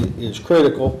county is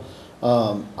critical.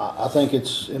 I think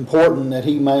it's important that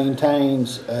he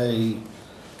maintains an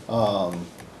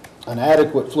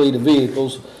adequate fleet of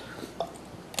vehicles.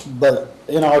 But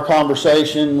in our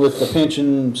conversation with the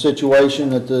pension situation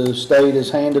that the state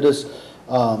has handed us,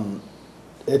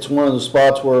 it's one of the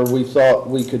spots where we thought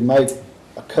we could make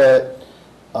a cut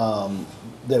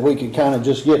that we could kind of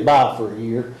just get by for a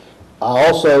year. I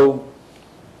also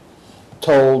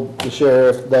told the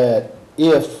sheriff that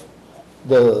if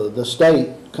the state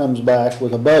comes back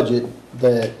with a budget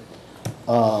that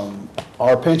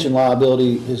our pension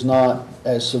liability is not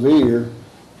as severe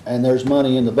and there's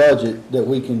money in the budget, that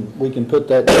we can put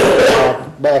that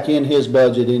back in his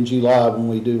budget in July when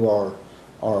we do our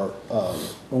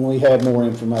when we have more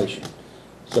information.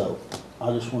 So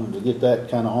I just wanted to get that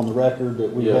kind of on the record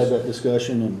that we had that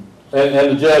discussion and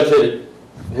the judge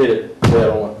hit it dead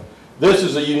on. This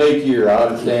is a unique year. I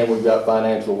understand we've got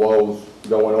financial woes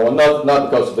going on, not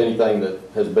because of anything that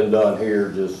has been done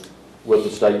here, just with the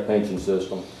state pension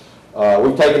system.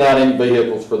 We've taken out any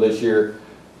vehicles for this year.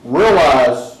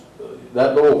 Realize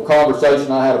that little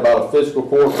conversation I had about a fiscal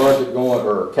court budget going,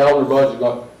 or a calendar budget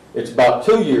going, it's about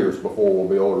 2 years before we'll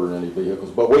be ordering any vehicles,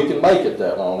 but we can make it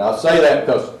that long. I say that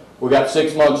because we got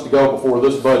 6 months to go before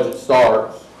this budget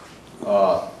starts.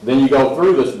 Then you go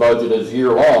through this budget as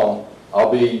year long.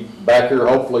 I'll be back here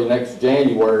hopefully next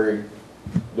January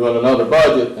doing another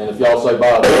budget, and if y'all say buy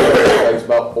a vehicle, it takes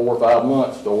about 4 or 5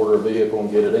 months to order a vehicle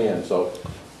and get it in, so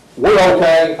we're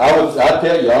okay. I'd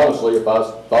tell you honestly, if I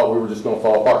thought we were just gonna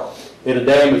fall apart. It'll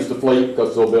damage the fleet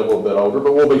because they'll be a little bit older,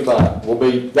 but we'll be fine.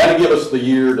 That'll give us the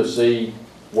year to see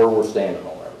where we're standing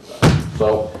on everything.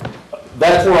 So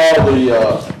that's where all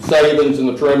the savings and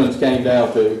the trimmings came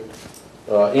down to.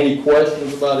 Any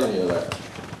questions about any of that?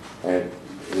 And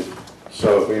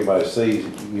so if anybody sees,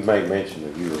 you may mention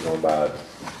that you were gonna buy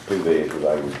 2 vehicles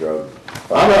out of your drug.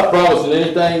 I'm not promising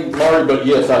anything, Marty, but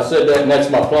yes, I said that, and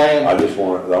that's my plan. I just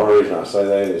want, the only reason I say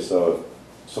that is so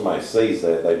if somebody sees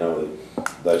that, they know that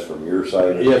that's from your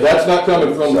savings. Yeah, that's not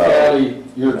coming from the county.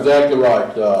 You're exactly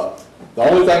right. The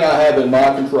only thing I have in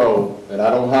my control, and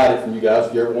I don't hide it from you guys,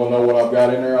 if you ever want to know what I've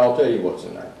got in there, I'll tell you what's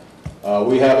in there.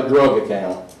 We have a drug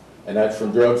account, and that's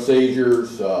from drug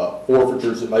seizures,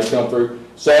 forfeitures that may come through.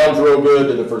 Sounds real good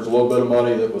that if there's a little bit of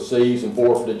money that was seized and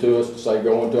forfeited to us, to say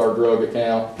go into our drug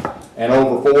account, and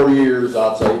over 4 years,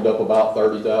 I've saved up about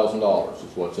 $30,000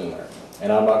 is what's in there.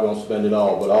 And I'm not going to spend it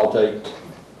all, but I'll take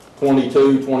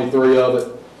 22, 23 of it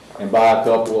and buy a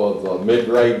couple of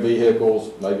mid-grade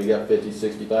vehicles, maybe got 50,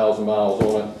 60,000 miles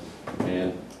on it.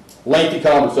 And lengthy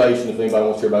conversation if anybody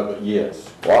wants to hear about it, but yes.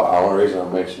 Well, the only reason I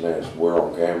mentioned that is we're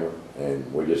on camera, and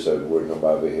we just said we're gonna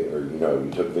buy vehicles, or, you know,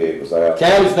 you took vehicles out.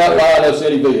 County's not buying us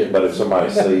any vehicles. But if somebody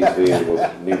sees vehicles,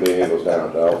 new vehicles down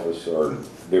at the office, or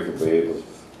different vehicles,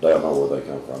 they'll know where they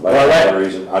come from. That's the only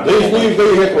reason. These new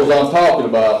vehicles I'm talking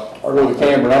about, or with the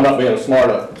camera, and I'm not being a smart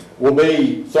aleck, will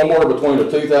be somewhere between a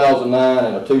 2009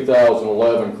 and a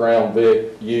 2011 Crown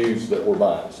Vic used that we're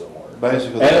buying somewhere.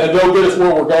 Basically. And they'll get us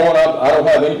where we're going. I don't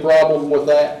have any problem with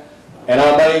that. And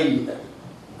I may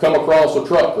come across a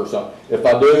truck or something. If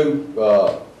I do,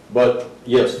 but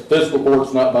yes, fiscal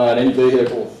court's not buying any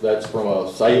vehicles. That's from a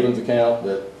savings account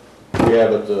that we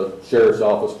have at the sheriff's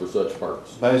office for such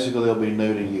purpose. Basically, they'll be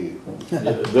new to you.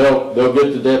 They'll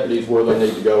get the deputies where they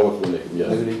need to go if we need them,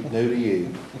 yes. New to you.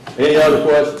 Any other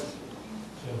questions?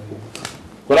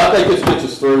 But I think this gets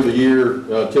us through the year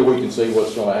until we can see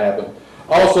what's going to happen.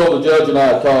 Also, the judge and I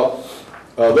have talked,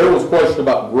 there was a question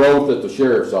about growth at the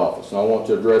sheriff's office, and I want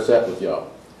to address that with y'all.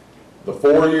 The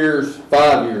 4 years,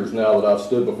 5 years now that I've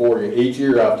stood before you, each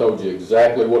year I've told you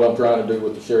exactly what I'm trying to do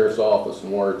with the sheriff's office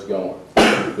and where it's going.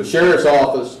 The sheriff's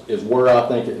office is where I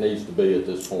think it needs to be at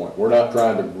this point. We're not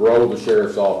trying to grow the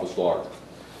sheriff's office larger.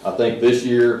 I think this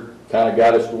year kind of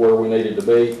got us to where we needed to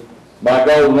be. My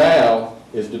goal now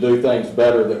is to do things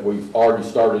better that we've already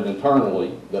started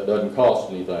internally that doesn't cost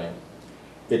anything.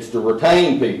 It's to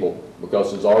retain people,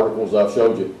 because as articles I've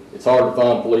showed you, it's hard to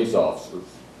find police officers,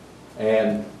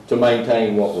 and to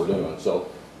maintain what we're doing. So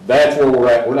that's where we're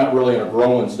at. We're not really in a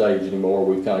growing stage anymore.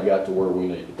 We've kind of got to where we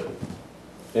need to be.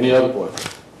 Any other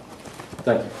questions?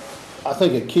 Thank you. I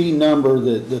think a key number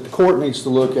that the court needs to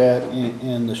look at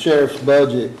in the sheriff's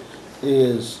budget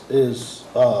is his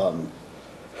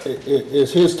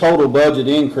total budget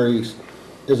increase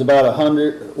is about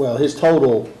 100, well, his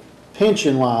total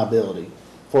pension liability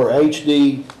for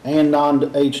HD and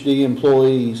non-HD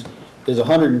employees is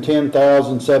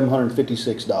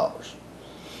 $110,756.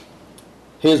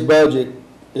 His budget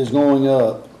is going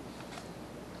up,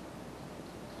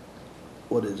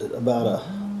 what is it, about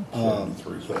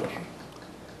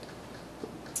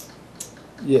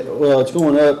yeah, well, it's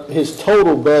going up, his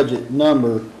total budget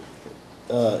number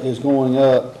is going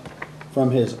up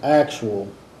from his actual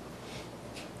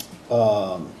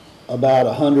about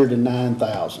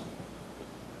 109,000.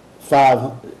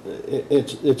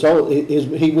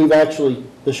 We've actually,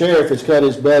 the sheriff has cut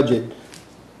his budget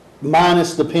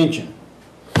minus the pension,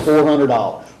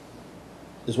 $400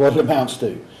 is what it amounts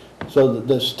to. So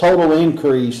this total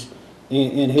increase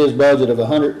in his budget of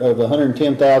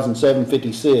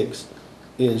 110,756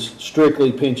 is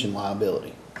strictly pension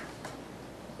liability.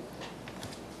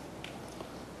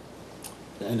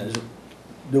 And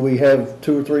do we have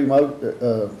 2 or 3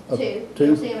 Two. Two?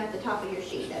 You'll see them at the top of your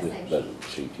sheet, that same That sheet.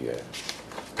 sheet, yeah.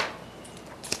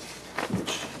 I don't know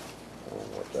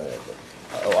what that, but.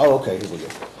 Oh, okay, here we go.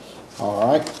 All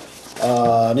right.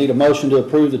 I need a motion to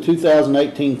approve the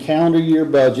 2018 calendar year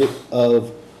budget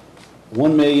of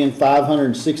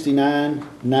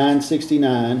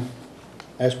 $1,569,969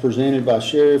 as presented by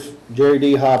Sheriff Jerry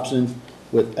D. Hobson,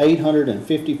 with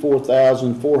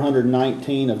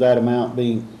 $854,419 of that amount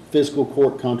being fiscal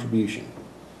court contribution.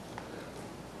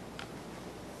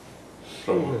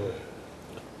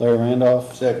 Larry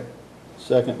Randolph. Second.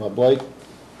 Second by Blake.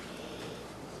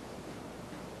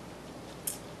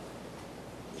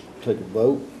 Take a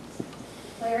vote.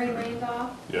 Larry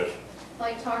Randolph, Yes.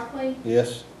 Blake Tarpley,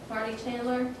 Yes. Marty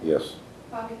Chandler, Yes.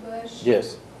 Bobby Bush,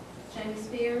 Yes. Jamie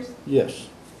Spears, Yes.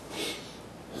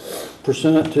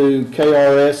 pursuant to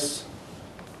KRS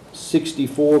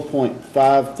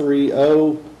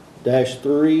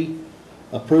 64.530-3,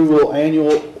 approval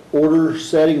annual order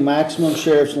setting maximum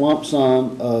sheriff's lump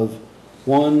sum of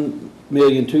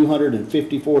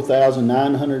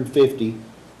 $1,254,950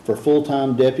 for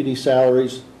full-time deputy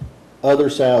salaries, other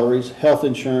salaries, health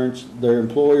insurance, their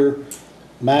employer,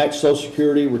 match, Social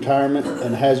Security, retirement,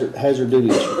 and hazard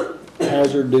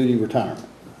duty retirement.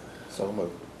 So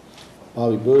moved.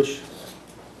 Bobby Bush,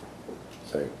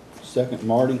 Second. second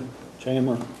Marty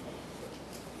Chandler.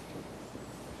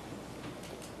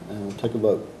 And we'll take a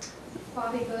vote.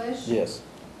 Bobby Bush. Yes.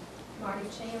 Marty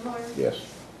Chandler. Yes.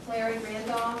 Larry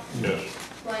Randolph. Yes.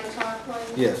 Blake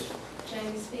Tarpley. Yes.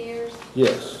 Jamie Spears.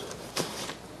 Yes.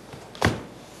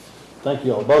 Thank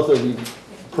you all. Both of you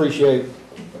appreciate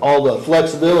all the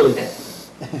flexibility.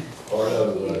 Part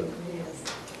of the,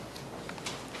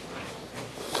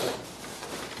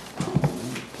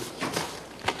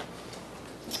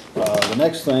 The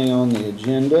next thing on the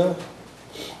agenda,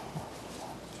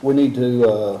 we need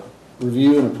to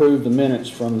review and approve the minutes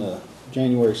from the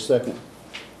January 2nd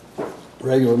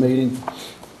regular meeting.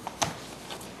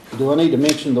 Do I need to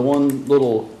mention the one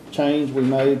little change we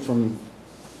made from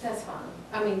That's fine.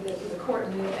 I mean, the court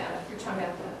knew about it. You're talking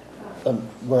about the,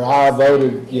 where I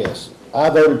voted, yes, I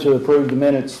voted to approve the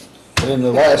minutes in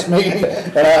the last meeting,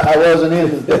 and I wasn't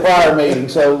in the prior meeting,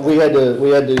 so we had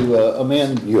to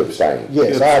amend. You abstained.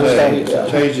 Yes, I abstained.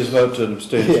 Change his vote to an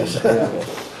abstention. Yes,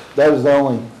 that was the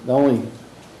only,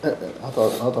 I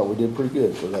thought we did pretty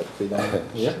good for that to be the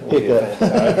only hiccup.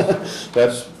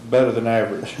 That's better than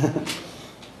average.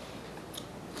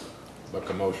 make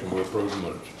a motion to approve the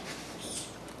minutes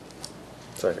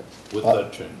Second. with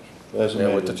that change. As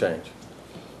Yeah, with the amended. change.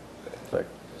 Second.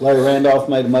 Larry Randolph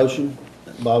made a motion,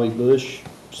 Bobby Bush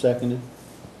seconded.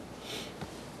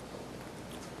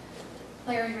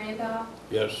 Larry Randolph.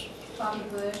 Yes. Bobby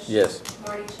Bush. Yes.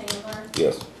 Marty Chandler.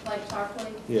 Yes. Blake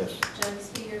Tarpley. Yes. Jamie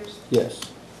Spears. Yes.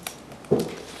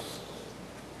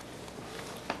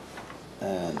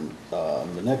 And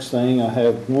the next thing, I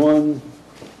have one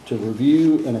to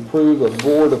review and approve a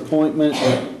board appointment,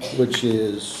 which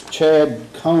is Chad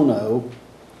Kono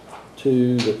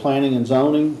to the Planning and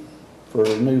Zoning for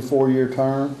a new 4-year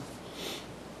term.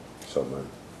 So moved.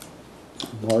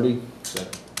 Marty,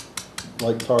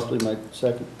 Blake Tarpley made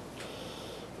second.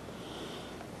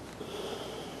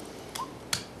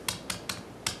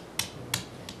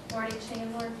 Marty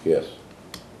Chandler. Yes.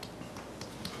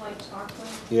 Blake Tarpley.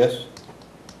 Yes.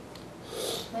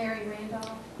 Larry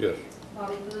Randolph. Yes.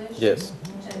 Bobby Bush. Yes.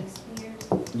 Jamie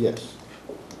Spears. Yes.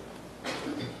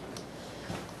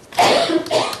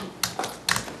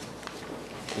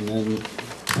 And then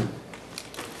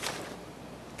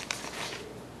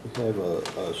we have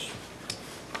a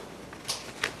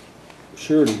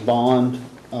surety bond.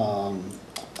 I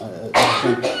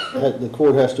think the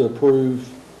court has to approve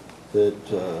that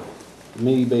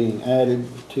me being added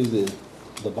to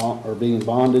the bond, or being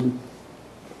bonded.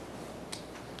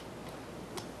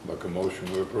 Make a motion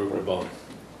to approve the bond.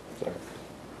 Second.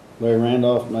 Larry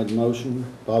Randolph made the motion,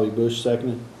 Bobby Bush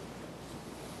seconded.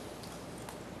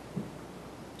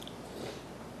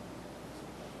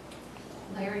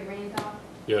 Larry Randolph.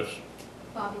 Yes.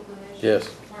 Bobby Bush. Yes.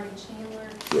 Marty Chandler.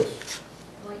 Yes.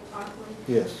 Blake Tarpley.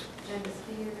 Yes. Jamie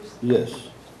Spears. Yes.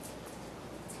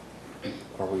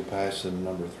 Are we passing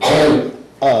number 3?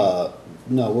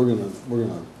 No, we're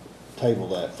gonna table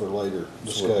that for later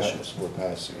discussions. We're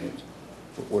passing it.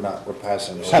 We're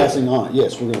passing it. Passing on it,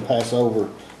 yes, we're gonna pass over,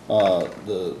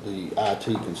 the IT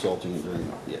consulting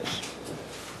agreement, yes.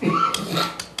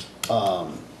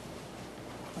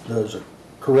 There's a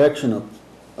correction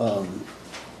of,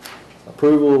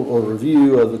 approval or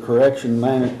review of the correction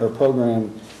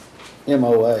program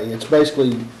MOA. It's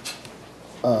basically,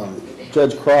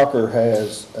 Judge Crocker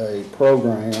has a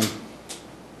program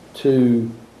to,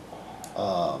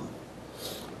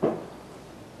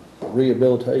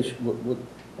 rehabilitation,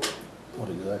 what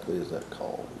exactly is that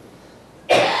called?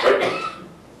 Is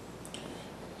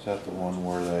that the one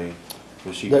where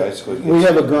she basically gets... We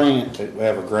have a grant We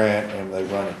have a grant and they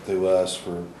run it through us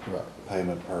for Right.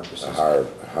 payment purposes. to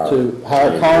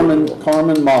hire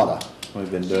Carmen Mata. We've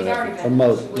been She's doing it. already A been,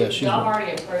 motor, yeah, she's- y'all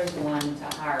already approved one to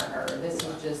hire her. This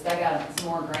was just, they got some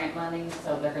more grant money,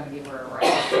 so they're gonna give her a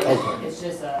raise. Okay. It's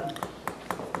just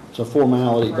It's a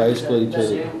formality basically the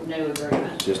to, new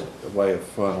agreement. It's just a way of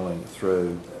funneling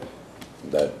through.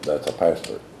 That's a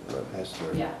pass-through. That's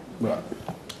the... Yeah. right.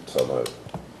 So moved.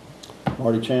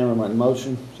 Marty Chandler made the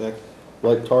motion, Second.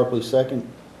 Blake Tarpley second.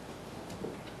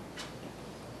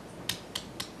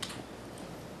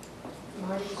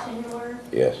 Marty Chandler.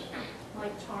 Yes.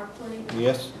 Blake Tarpley.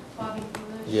 Yes. Bobby Bush.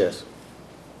 Yes.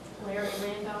 Larry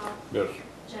Randolph. Yes.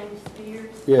 James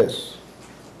Spears. Yes.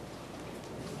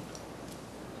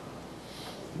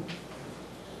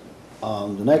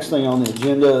 The next thing on the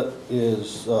agenda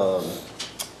is the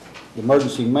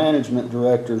Emergency Management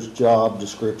Director's job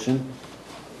description.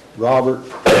 Robert,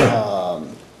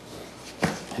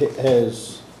 do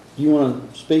you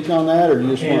want to speak on that, or do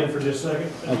you just want? I can for just a second.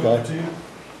 if you Okay. want to.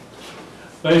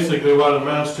 Basically, what it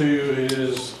amounts to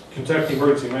is Kentucky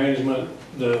Emergency Management,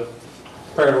 the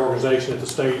parent organization at the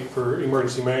state for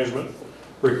emergency management,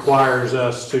 requires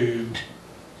us to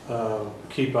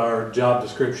keep our job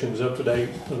descriptions up to date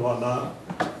and whatnot.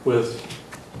 With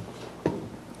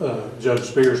Judge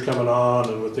Spears coming on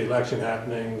and with the election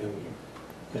happening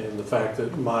and the fact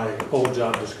that my old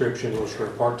job description was for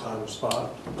a part-time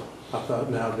spot, I thought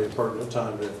now would be a pertinent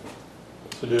time to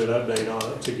do an update on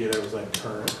it to get everything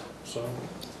current, so.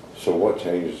 So what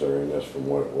changes are in this from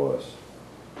what it was?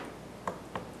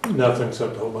 Nothing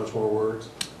except a whole bunch more words.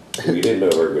 You didn't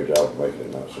do a very good job of making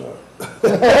it not snow.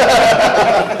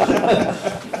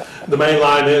 The main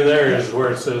line in there is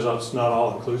where it says it's not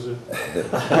all inclusive.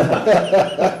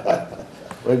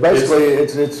 Well, basically,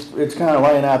 it's kind of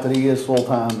laying out that he is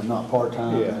full-time and not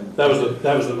part-time. Yeah, that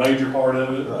was the major part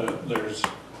of it, but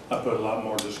I put a lot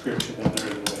more description in there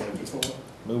than we had before.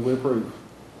 Move we approve.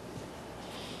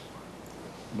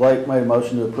 Blake made a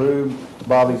motion to approve.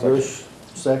 Bobby Bush,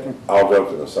 second. All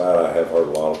joking aside, I have heard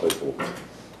a lot of people,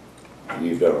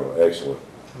 you've done an excellent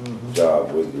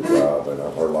job with your job, and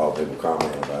I've heard a lot of people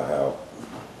comment about how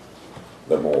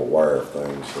they're more aware of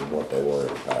things than what they were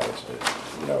in the past.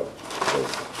 You know,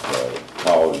 the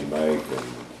calls you make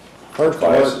and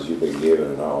classes you've been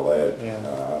given and all that.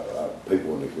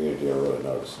 People in the community are really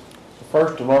noticing. The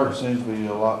first alert seems to be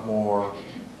a lot more,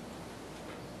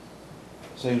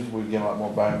 seems we get a lot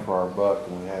more bang for our buck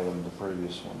than we had in the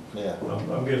previous one. Yeah.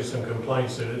 I'm getting some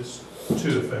complaints that it's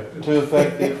too effective. Too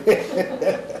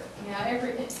effective? Yeah,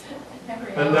 every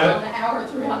And hour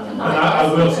throughout the And night.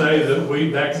 I will say that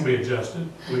that can be adjusted.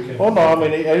 We can. Well, no, I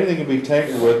mean, everything can be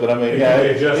tinkered with, but I mean, It yeah. can be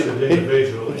adjusted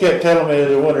individually. He kept telling me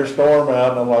there's a winter storm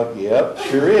out, and I'm like, yep,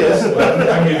 sure is. Well,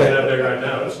 I'm getting that day right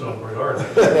now, it's not very hard.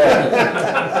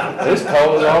 Yeah. It's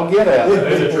cold as all get out.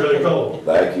 It's really cold.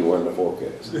 Thank you in the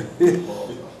forecast.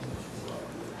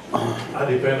 I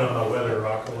depend on my weather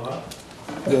rock a lot.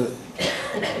 Good.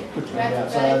 Ready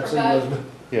for vote?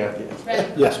 Yeah. Ready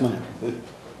for Yes, vote? ma'am.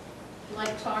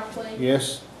 Blake Tarpley.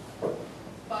 Yes.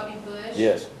 Bobby Bush.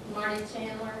 Yes. Marty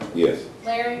Chandler. Yes.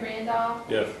 Larry Randolph.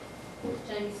 Yes.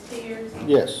 James Spears.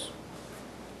 Yes.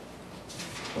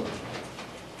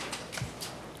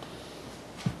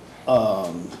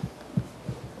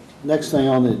 Next thing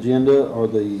on the agenda are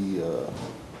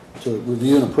to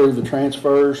review and approve the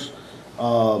transfers.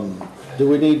 Do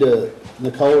we need to,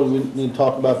 Nicole, do we need to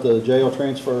talk about the jail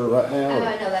transfer right now? or-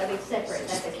 No, that'll be separate.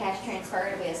 That's a cash transfer.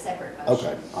 It'll be a separate motion.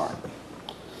 Okay, all right.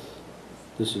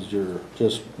 This is your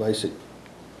just basic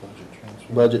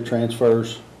budget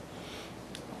transfers.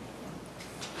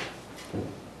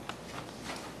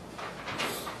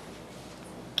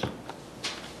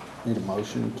 Need a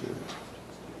motion to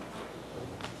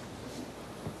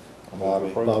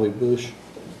Bobby Bush.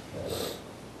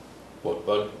 What,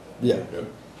 bud? Yeah.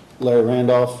 Larry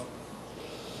Randolph.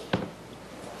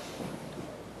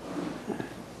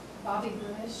 Bobby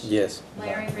Bush. Yes.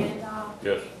 Larry Randolph.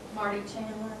 Yes. Marty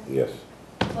Chandler. Yes.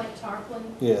 Blake Tarpley.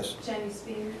 Yes. Jamie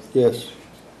Spears. Yes.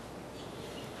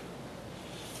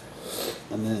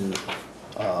 And then,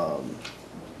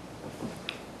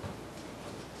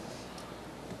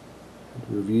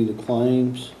 review the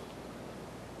claims.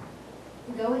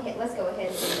 Go ahead, let's go ahead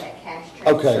and do that cash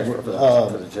transfer. Okay,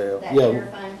 For the jail. That yeah.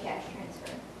 interfund cash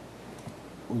transfer.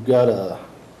 We've got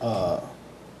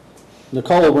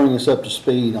Nicole will bring us up to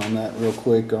speed on that real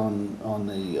quick on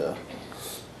the,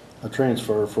 a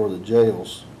transfer for the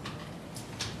jails.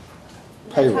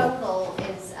 The Payroll. total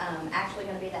is actually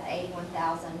going to be that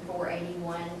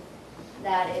 $81,481.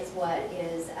 That is what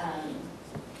is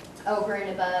over and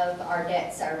above our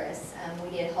debt service.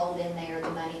 We did hold in there the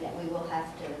money that we will have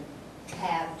to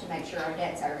make sure our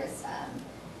debt service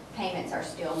payments are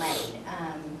still made.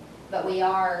 But we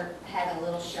are having a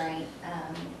little strength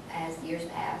as years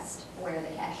past where the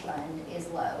cash fund is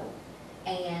low.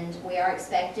 And we are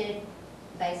expected,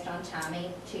 based on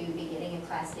timing, to be getting a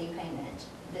Class D payment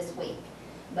this week.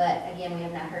 But again, we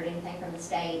have not heard anything from the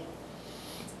state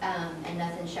and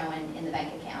nothing showing in the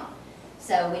bank account.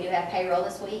 So we do have payroll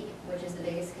this week, which is the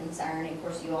biggest concern. Of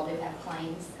course, you all do have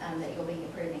claims that you'll be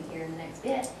approving here in the next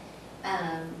bit.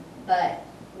 But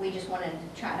we just wanted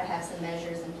to try to have some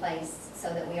measures in place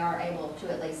so that we are able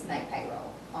to at least make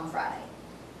payroll on Friday.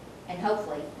 and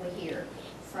hopefully we hear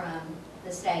from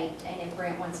the state, and if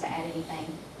Brent wants to add anything,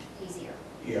 he's here.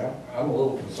 Yeah, I'm a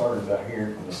little concerned about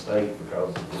hearing from the state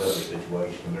because of the other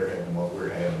situation. They're having what we're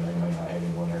having, they may not have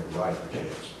anyone there to write their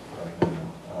checks right now.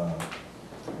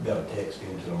 Got a text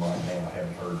into them right now, I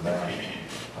haven't heard back.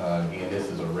 Again, this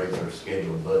is a regular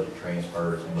scheduled budget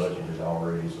transfer, it's budgeted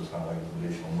already, so it's not like it's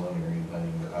additional money or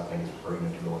anything, but I think it's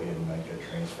prudent to go ahead and make that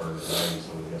transfer today,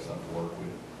 so we have something to work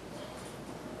with.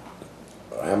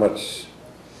 How much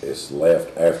is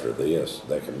left after this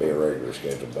that can be a regular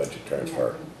scheduled budget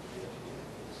transfer?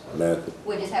 Nothing.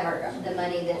 We just have the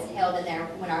money that's held in there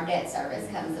when our debt service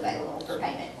comes available for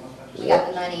payment. We got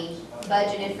the money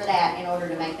budgeted for that in order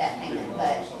to make that payment,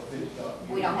 but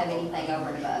we don't have anything over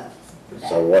and above that.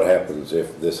 So what happens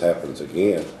if this happens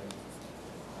again?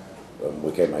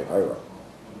 We can't make payroll.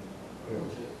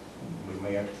 We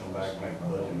may have to come back and make a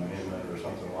budget amendment or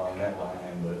something along that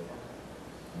line, but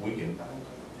we can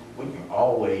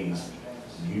always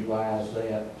utilize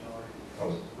that,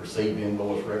 or receive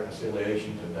invoice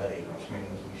reconciliation today, which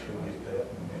means we should get that in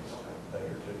the next day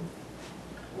or two.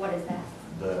 What is that?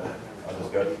 I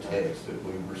just got a text that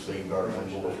we received our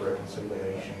invoice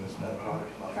reconciliation this morning.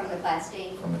 From the Class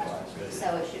D? From the Class D.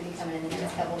 So it should be coming in the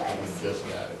next couple days. We just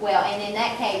got it. Well, and in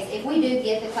that case, if we do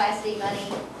get the Class D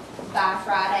money by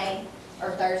Friday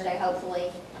or Thursday,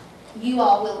 hopefully, you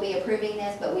all will be approving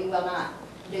this, but we will not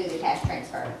do the cash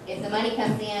transfer. If the money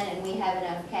comes in and we have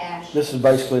enough cash, This is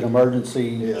basically an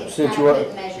emergency it's kind of situation.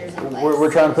 putting measures in place.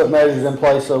 We're trying to put measures in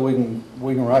place so we can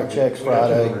write checks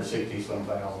Friday. We got $260-some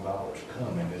thousand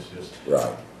coming, it's just,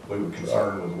 Right. we were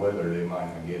concerned with whether they might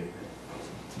not get it.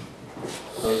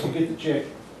 So if you get the check,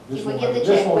 If we get the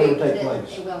check, won't ever take it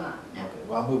place. will not, no. Okay,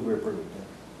 well, I move we approve it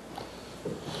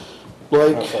then.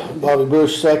 Blake, Bobby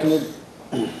Bush seconded.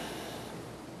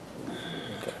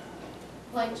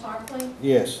 Blake Tarpley,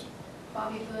 Yes.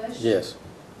 Bobby Bush. Yes.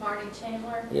 Marty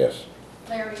Chandler, Yes.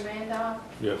 Larry Randolph,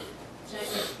 Yes. Jamie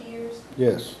Spears,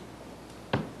 Yes.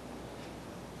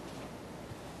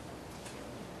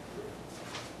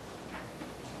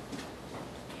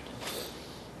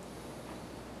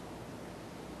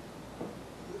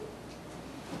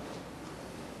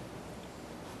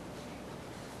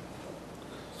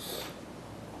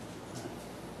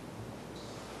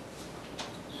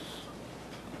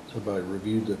 So everybody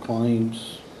reviewed the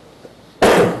claims.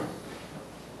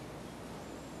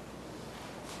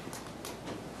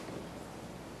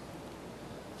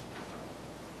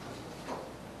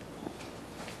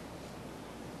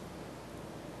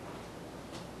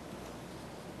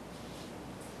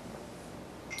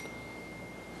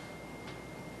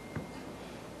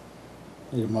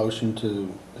 Need a motion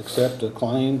to accept the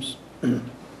claims.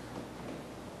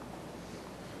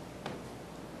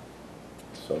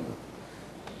 So,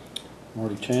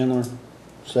 Marty Chandler,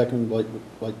 second, Blake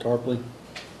Tarpley.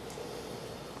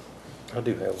 I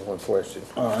do have one question.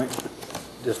 All right.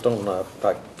 Just on,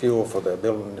 like fuel for the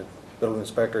building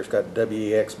inspector, it's got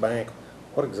WEX Bank.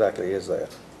 What exactly is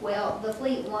that? Well, the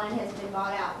Fleet One has been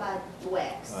bought out by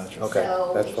WEX. Okay,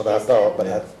 So that's it's what I just thought, but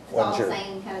I it's all wasn't the sure.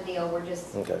 same kind of deal, we're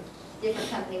just, Okay. different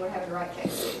company we're having to write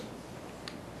checks to.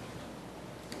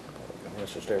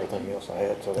 That's just everything else I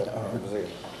had, so that was it.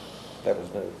 That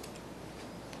was new.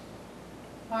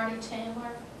 Marty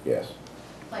Chandler, yes.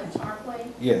 Blake Tarpley,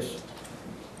 Yes.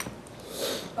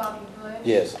 Bobby Bush.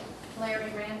 Yes.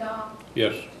 Larry Randolph,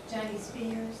 Yes. Jamie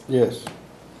Spears, Yes.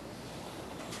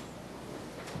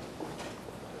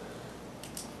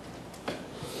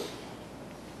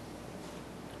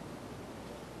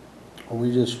 Are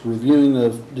we just reviewing the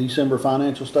December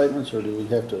financial statements, or do we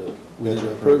have to, we need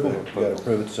to approve them? You gotta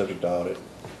approve it subject to audit.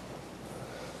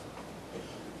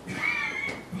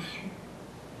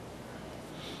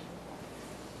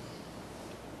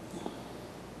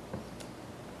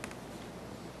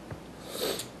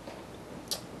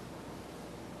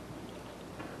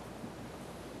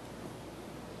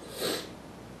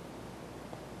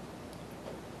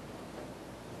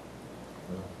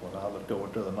 When I looked over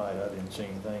it the other night, I didn't see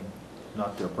anything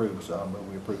not to approve, so I move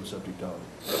we approve subject to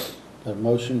audit. A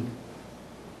motion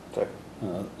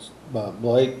Second. by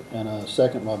Blake and a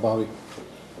second by Bobby.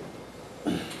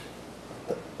 Blake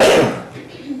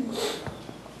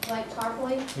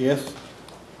Tarpley, Yes?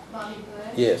 Bobby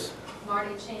Bush. Yes.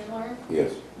 Marty Chandler,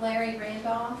 Yes. Larry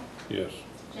Randolph, Yes.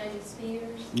 Jamie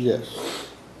Spears, Yes.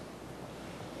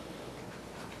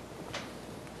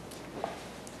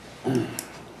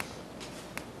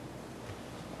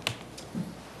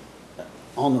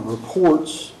 On the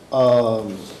reports,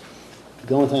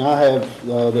 the only thing I have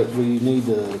that we need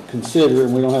to consider,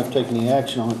 and we don't have to take any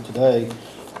action on it today,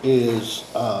 is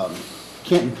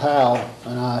Kenton Powell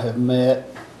and I have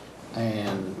met,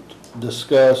 and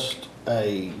discussed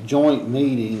a joint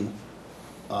meeting,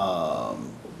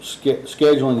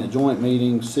 scheduling a joint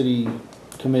meeting, city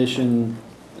commission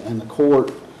and the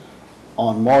court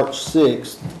on March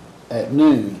 6th at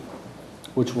noon,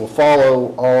 which will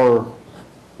follow our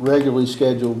regularly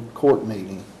scheduled court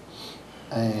meeting.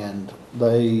 And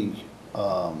they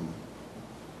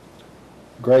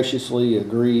graciously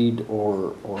agreed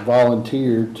or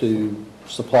volunteered to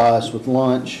supply us with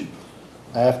lunch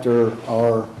after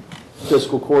our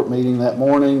fiscal court meeting that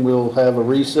morning. We'll have a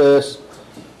recess,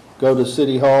 go to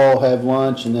City Hall, have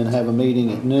lunch, and then have a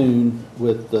meeting at noon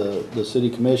with the city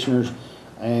commissioners.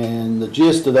 And the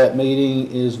gist of that meeting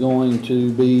is going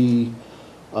to be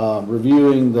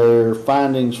reviewing their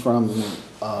findings from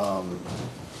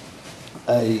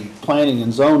a planning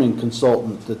and zoning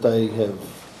consultant that they have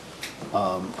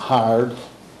hired,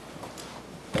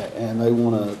 and they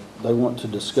want to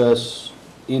discuss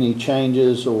any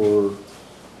changes or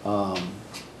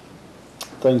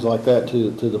things like that to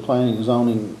the planning and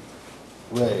zoning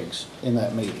regs in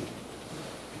that meeting.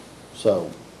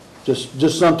 So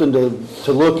just something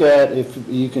to look at. If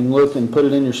you can look and put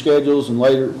it in your schedules, and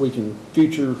later we can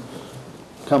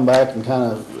come back and kind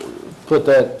of put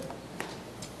that,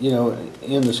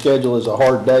 in the schedule as a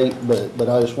hard date, but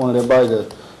I just wanted everybody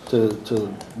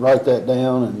to write that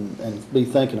down and be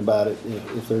thinking about it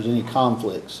if there's any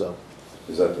conflicts. So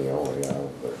Is that the only item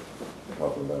they're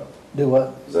talking about? do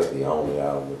what? Is that the only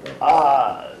item they're talking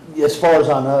about? As far as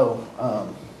I know,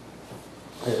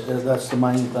 that's the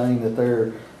main thing that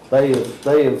they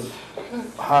have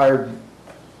hired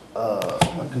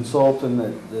a consultant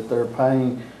that they're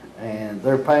paying, and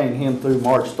they're paying him through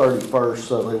March 31st,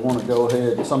 so they want to go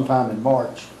ahead sometime in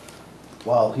March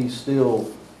while he's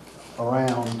still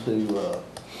around to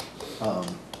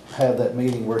have that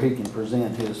meeting where he can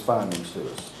present his findings to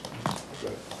us.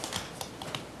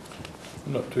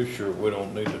 I'm not too sure we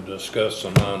don't need to discuss the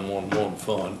 911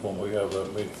 fund when we have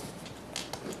that meeting.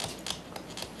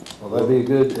 Well, that'd be a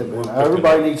good,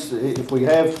 everybody needs to, if we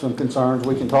have some concerns,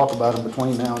 we can talk about them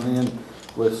between now and then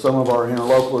with some of our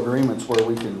interlocal agreements where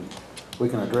we can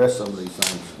address some of these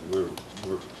things.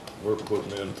 We're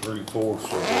putting in 3/4 of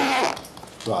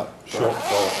the Right.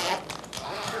 shortfall.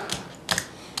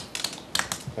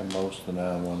 And most of the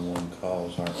 911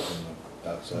 calls aren't from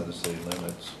outside the city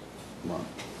limits.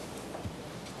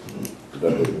 Do they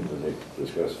need to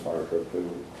discuss the fire truck too?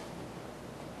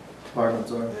 Pardon,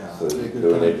 sorry? So do we need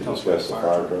to discuss the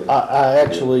fire truck? I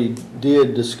actually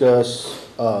did discuss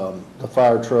the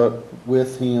fire truck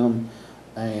with him,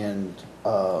 and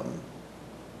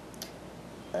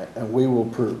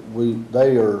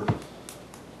they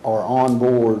are on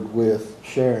board with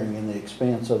sharing in the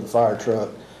expense of the fire truck.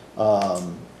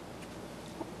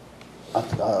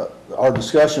 Our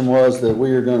discussion was that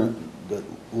that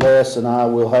Les and I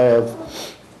will have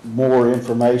more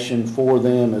information for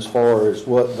them as far as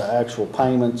what the actual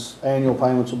payments, annual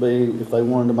payments will be, if they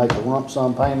wanted to make a lump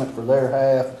sum payment for their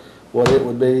half, what it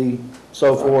would be,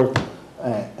 so forth.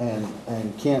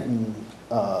 And Kenton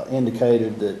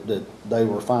indicated that they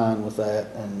were fine with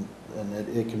that, and that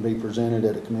it can be presented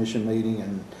at a commission meeting,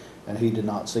 and he did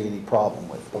not see any problem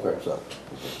with it. Okay. So,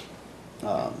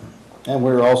 and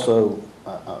we're also,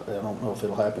 I don't know if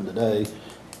it'll happen today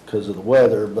because of the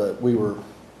weather, but we were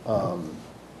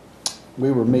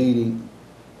meeting,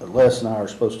 Les and I are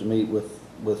supposed to meet with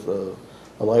a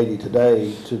lady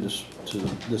today to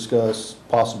discuss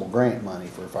possible grant money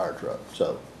for a fire truck.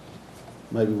 So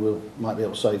maybe might be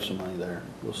able to save some money there.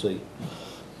 We'll see.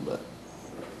 But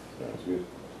Sounds good.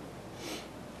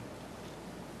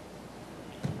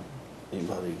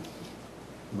 anybody,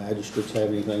 magistrates have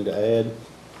anything to add?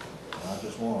 I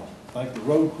just want to thank the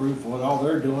road crew for what all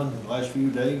they're doing the last few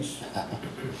days.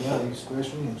 County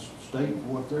especially, and state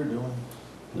for what they're doing.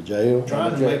 The jail?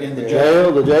 Trying to make in The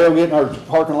jail getting our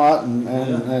parking lot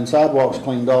and sidewalks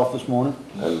cleaned off this morning.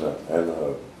 And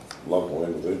local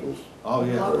individuals. Oh,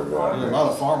 yeah. That are out A there.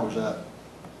 lot of farmers out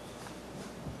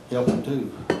helping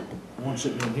too. One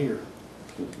sitting in here.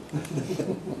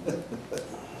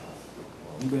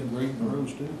 You've been grading the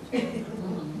roads too.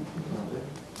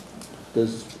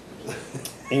 Does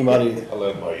anybody, I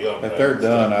let my young. If they're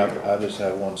done, I just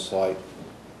have one slight,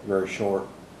 very short.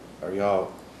 Are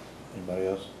y'all, anybody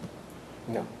else?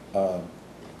 No.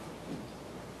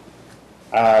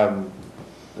 As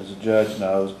the judge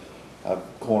knows, I've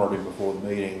cornered him before the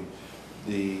meeting.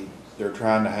 They're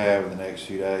trying to have in the next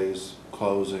few days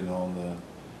closing on the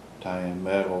Italian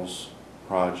Metals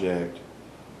project.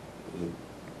 To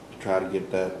try to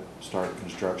get that, start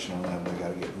construction on that, they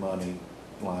gotta get money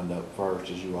lined up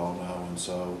first, as you all know, and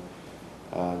so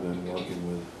I've been working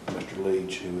with Mr.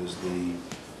 Leach, who is the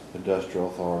industrial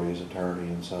authority's attorney,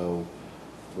 and so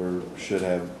we should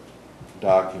have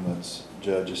documents,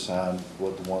 judges sign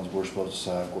what the ones we're supposed to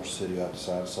sign. Of course, the city ought to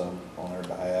sign some on their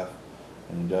behalf,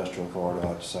 and industrial authority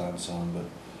ought to sign some,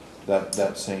 but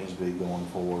that seems to be going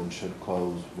forward and should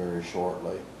close very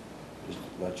shortly. Just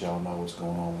to let y'all know what's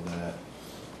going on with that.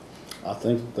 I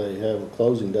think they have a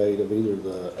closing date of either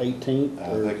the 18th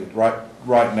I or. think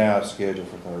right now it's scheduled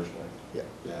for Thursday. Yeah.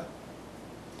 Yeah.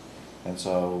 And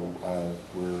so,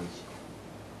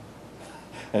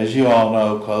 as you all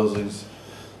know, closings,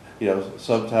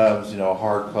 sometimes, a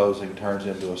hard closing turns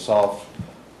into a soft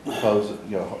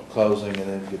closing and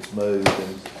then gets moved.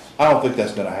 And I don't think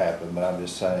that's gonna happen, but I'm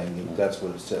just saying that that's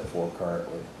what it's set for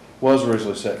currently. Was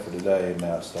originally set for today, and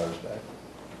now it's Thursday.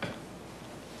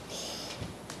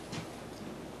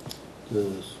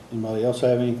 Does anybody else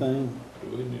have anything?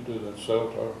 Do we need to do that cell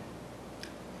tower?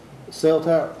 Cell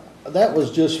tower, that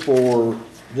was just for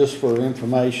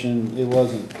information. It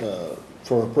wasn't,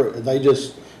 they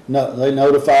just, they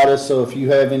notified us, so if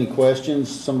you have any questions,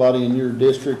 somebody in your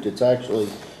district, it's actually,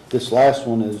 this last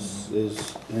one is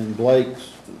in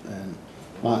Blake's and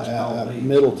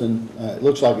Middleton. It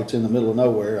looks like it's in the middle of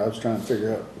nowhere. I was trying to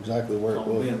figure out exactly where it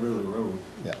was. Ben Ridley Road.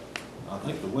 Yeah. I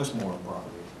think the Westmoreland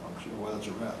property, I'm sure, well, that's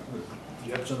around,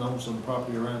 Jefferson owns some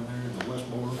property around there, the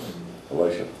Westmoreland.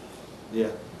 Alicia? Yeah.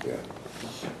 Yeah.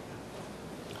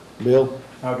 Bill?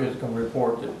 I was just gonna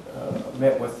report that,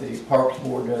 met with the Parks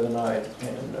Board the other night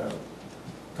and,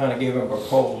 kind of gave them a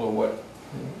proposal of what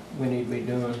we need to be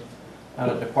doing out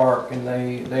at the park, and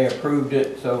they approved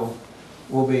it, so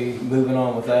we'll be moving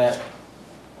on with that.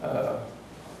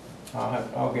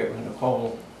 I'll get with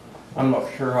Nicole. I'm not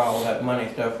sure how all that money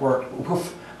stuff works,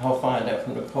 but I'll find out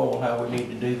from Nicole how we need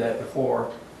to do that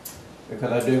before,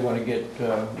 because I do want to get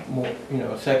more,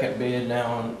 a second bid now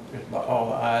on just all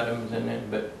the items, and then,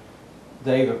 but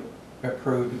they've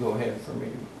approved to go ahead for me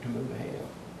to move ahead.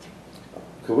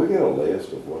 Could we get a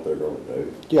list of what they're gonna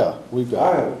do? Yeah, we've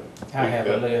got it. I have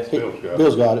a list.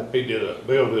 Bill's got it.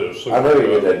 Bill did a super I know you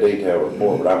job. did that detailed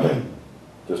report, but I mean,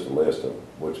 just a list of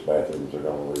which bathrooms they're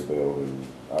gonna rebuild, and,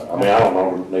 I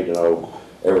don't need to know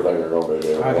everything they're gonna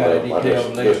do. I got a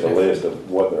detailed list. Just a list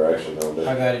of what they're actually gonna do.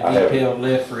 I got a detailed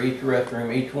list for each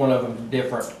restroom. Each one of them is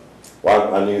different.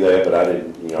 Well, I knew that, but I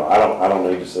didn't, I don't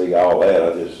need to see all that,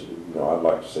 I just, I'd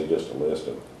like to see just a list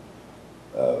of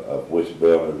which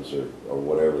buildings or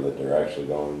whatever that they're actually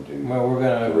going to. Well, we're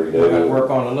gonna work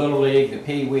on the Little League, the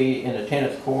Pee Wee, and the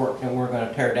tennis court, and we're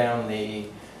gonna tear down the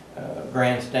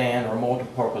grandstand or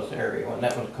multipurpose area when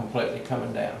that was completely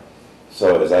coming down.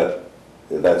 So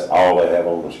that's all they have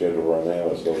on the schedule right now,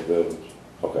 is those buildings?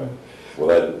 Okay.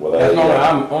 That's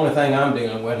the only thing I'm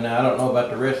dealing with now. I don't know about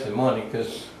the rest of the money,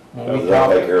 because when we Does talk.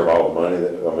 that take care of all the money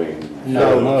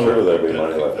sure there'll be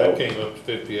money left That over. came up to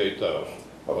 58,000.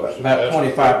 Okay. About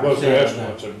 25%. What's the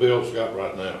estimates that Bill's got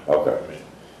right now? Okay.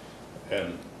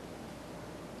 And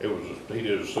he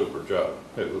did a super job.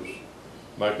 It was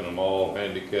making them all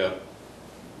handicap,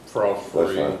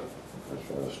 frost-free, That's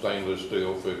right. stainless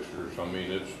steel fixtures. I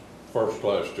mean, it's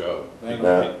first-class job.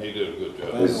 Now- He did a good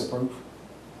job.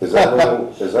 Is that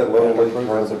little league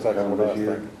tournament coming this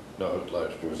year? No, it's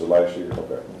last It year. was the last year?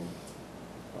 Okay.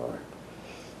 All right.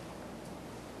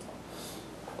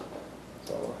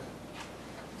 It's all right.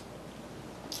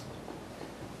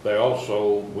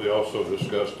 We also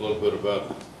discussed a little bit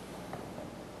about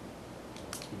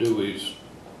Dewey's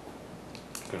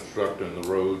constructing the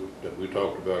road that we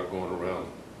talked about going around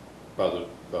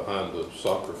behind the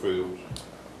soccer fields.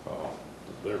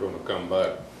 They're gonna come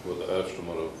back with an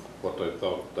estimate of what they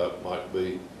thought that might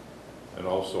be. And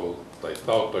also, they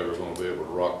thought they were gonna be able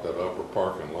to rock that upper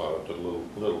parking lot at the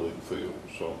Little League field.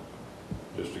 So,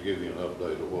 just to give you an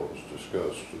update of what was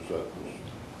discussed, is that was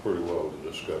pretty well the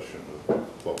discussion of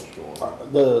what was going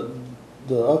on.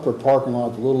 The upper parking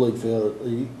lot, the Little League field,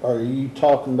 are you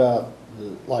talking about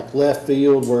like left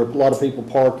field where a lot of people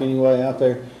park anyway out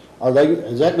there?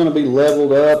 Is that gonna be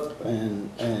leveled up and?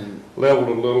 Leveled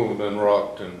a little and then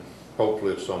rocked, and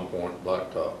hopefully at some point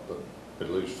blacktop, but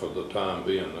at least for the time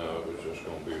being now, it was just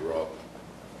gonna be rocked.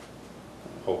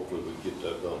 Hopefully we get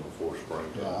that done before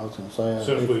springtime. Yeah, I was gonna say.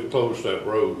 Since we've closed that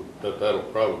road, that'll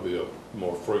probably be a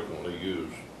more frequently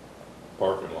used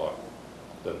parking lot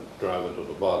than driving to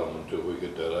the bottom until we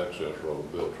get that access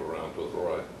road built around to the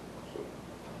right.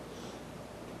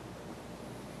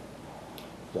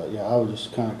 So, yeah, I was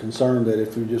just kinda concerned that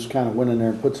if we just kinda went in there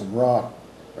and put some rock,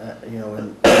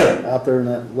 and out there in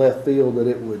that left field, that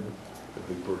it would. It'd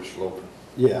be pretty sloping.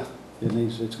 Yeah,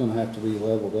 it's gonna have to be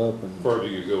leveled up and. Further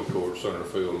you go towards center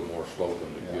field, the more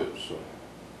sloping it gets, so.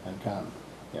 And kind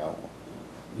of,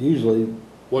 usually.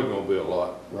 Wasn't gonna be a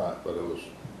lot. Right. But it was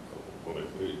Well,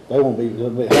 They won't be,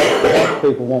 half the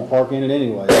people won't park in it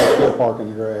anyway, they'll still park in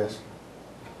the grass.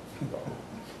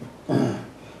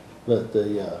 But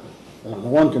the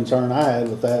one concern I had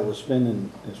with that was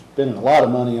spending a lot of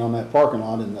money on that parking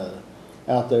lot in the,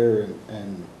 out there,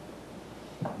 and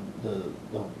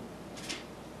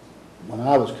when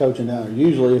I was coaching down there,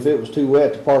 usually if it was too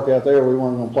wet to park out there, we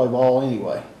weren't gonna play ball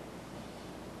anyway.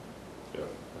 yeah,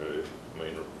 I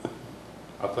mean,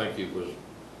 I think it was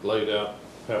laid out,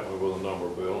 help me with a number,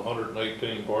 Bill,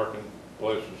 118 parking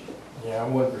places. Yeah, I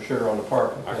wasn't for sure on the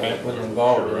parking. I can't wasn't remember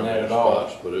involved sure in how that many at all.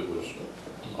 spots, but it was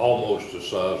almost the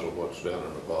size of what's down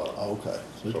in the bottom. Okay,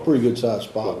 so it's a pretty good sized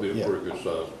spot, It'll be a yeah. pretty good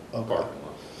size Okay. parking lot.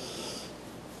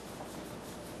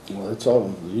 Well, it's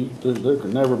all, there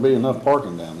could never be enough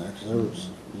parking down there, 'cause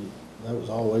that was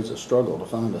always a struggle to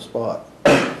find a spot.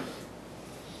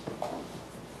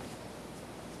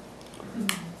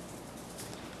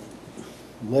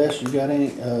 Les, you got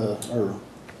any, or,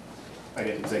 I got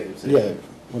executive session. yeah,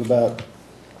 what about,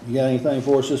 you got anything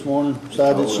for us this morning,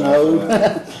 besides it snowed?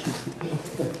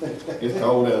 It's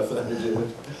cold outside, Judge.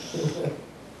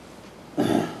 All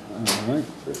right.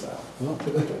 Well,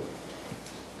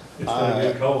 It's gonna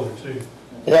get colder too.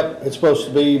 yep, it's supposed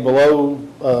to be below,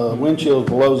 wind chill's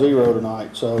below 0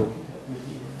 tonight, so,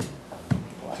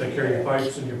 Take care of your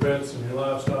pipes and your pets and your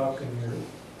livestock and your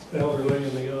elderly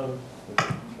and the young.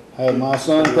 had my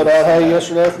son put out hay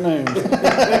yesterday afternoon. Nothing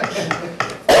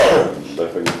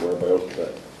to worry about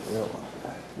today.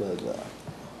 But,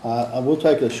 I will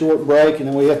take a short break, and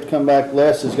then we have to come back.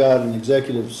 Les has got an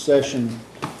executive session,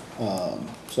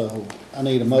 so I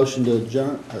need a motion to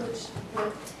adjourn.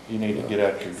 You need to get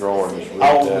out your drawer and just read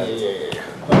Oh, that. yeah.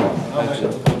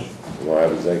 You want to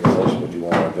have executive session, but you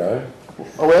want to go?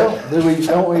 Oh, well,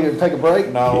 don't we take a break?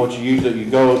 No, what you usually,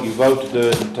 you vote to do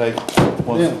it and take,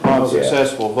 once Yeah. upon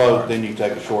successful vote, then you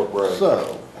take a short break.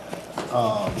 So,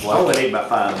 I only need about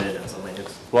 5 minutes, I mean,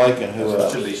 Blake and who it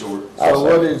else? should be short. so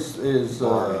what is,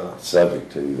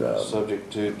 Subject to,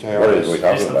 Subject to what is we KRS.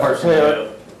 talking It's the about? personnel.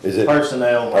 Is it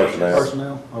Personnel. personnel?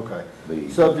 personnel? Okay. The-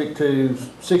 Subject to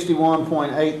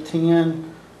 61.810,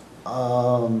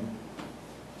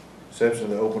 Exception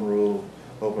to the open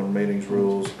meetings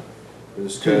rules for to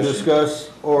discussion. discuss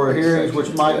or hearings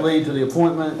which might lead to the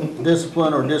appointment,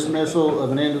 discipline, or dismissal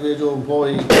of an individual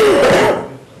employee.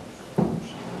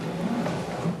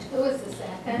 Who was the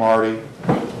second? Marty,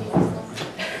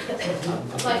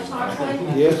 Blake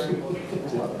Parkland, Yes?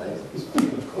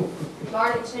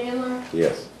 Marty Chandler,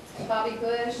 Yes. Bobby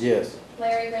Bush. yes.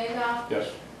 Larry Randolph. Yes.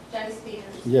 James Peters.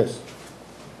 Yes.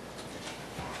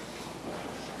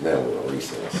 Now we'll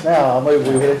recess. Now, I move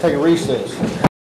we take a recess.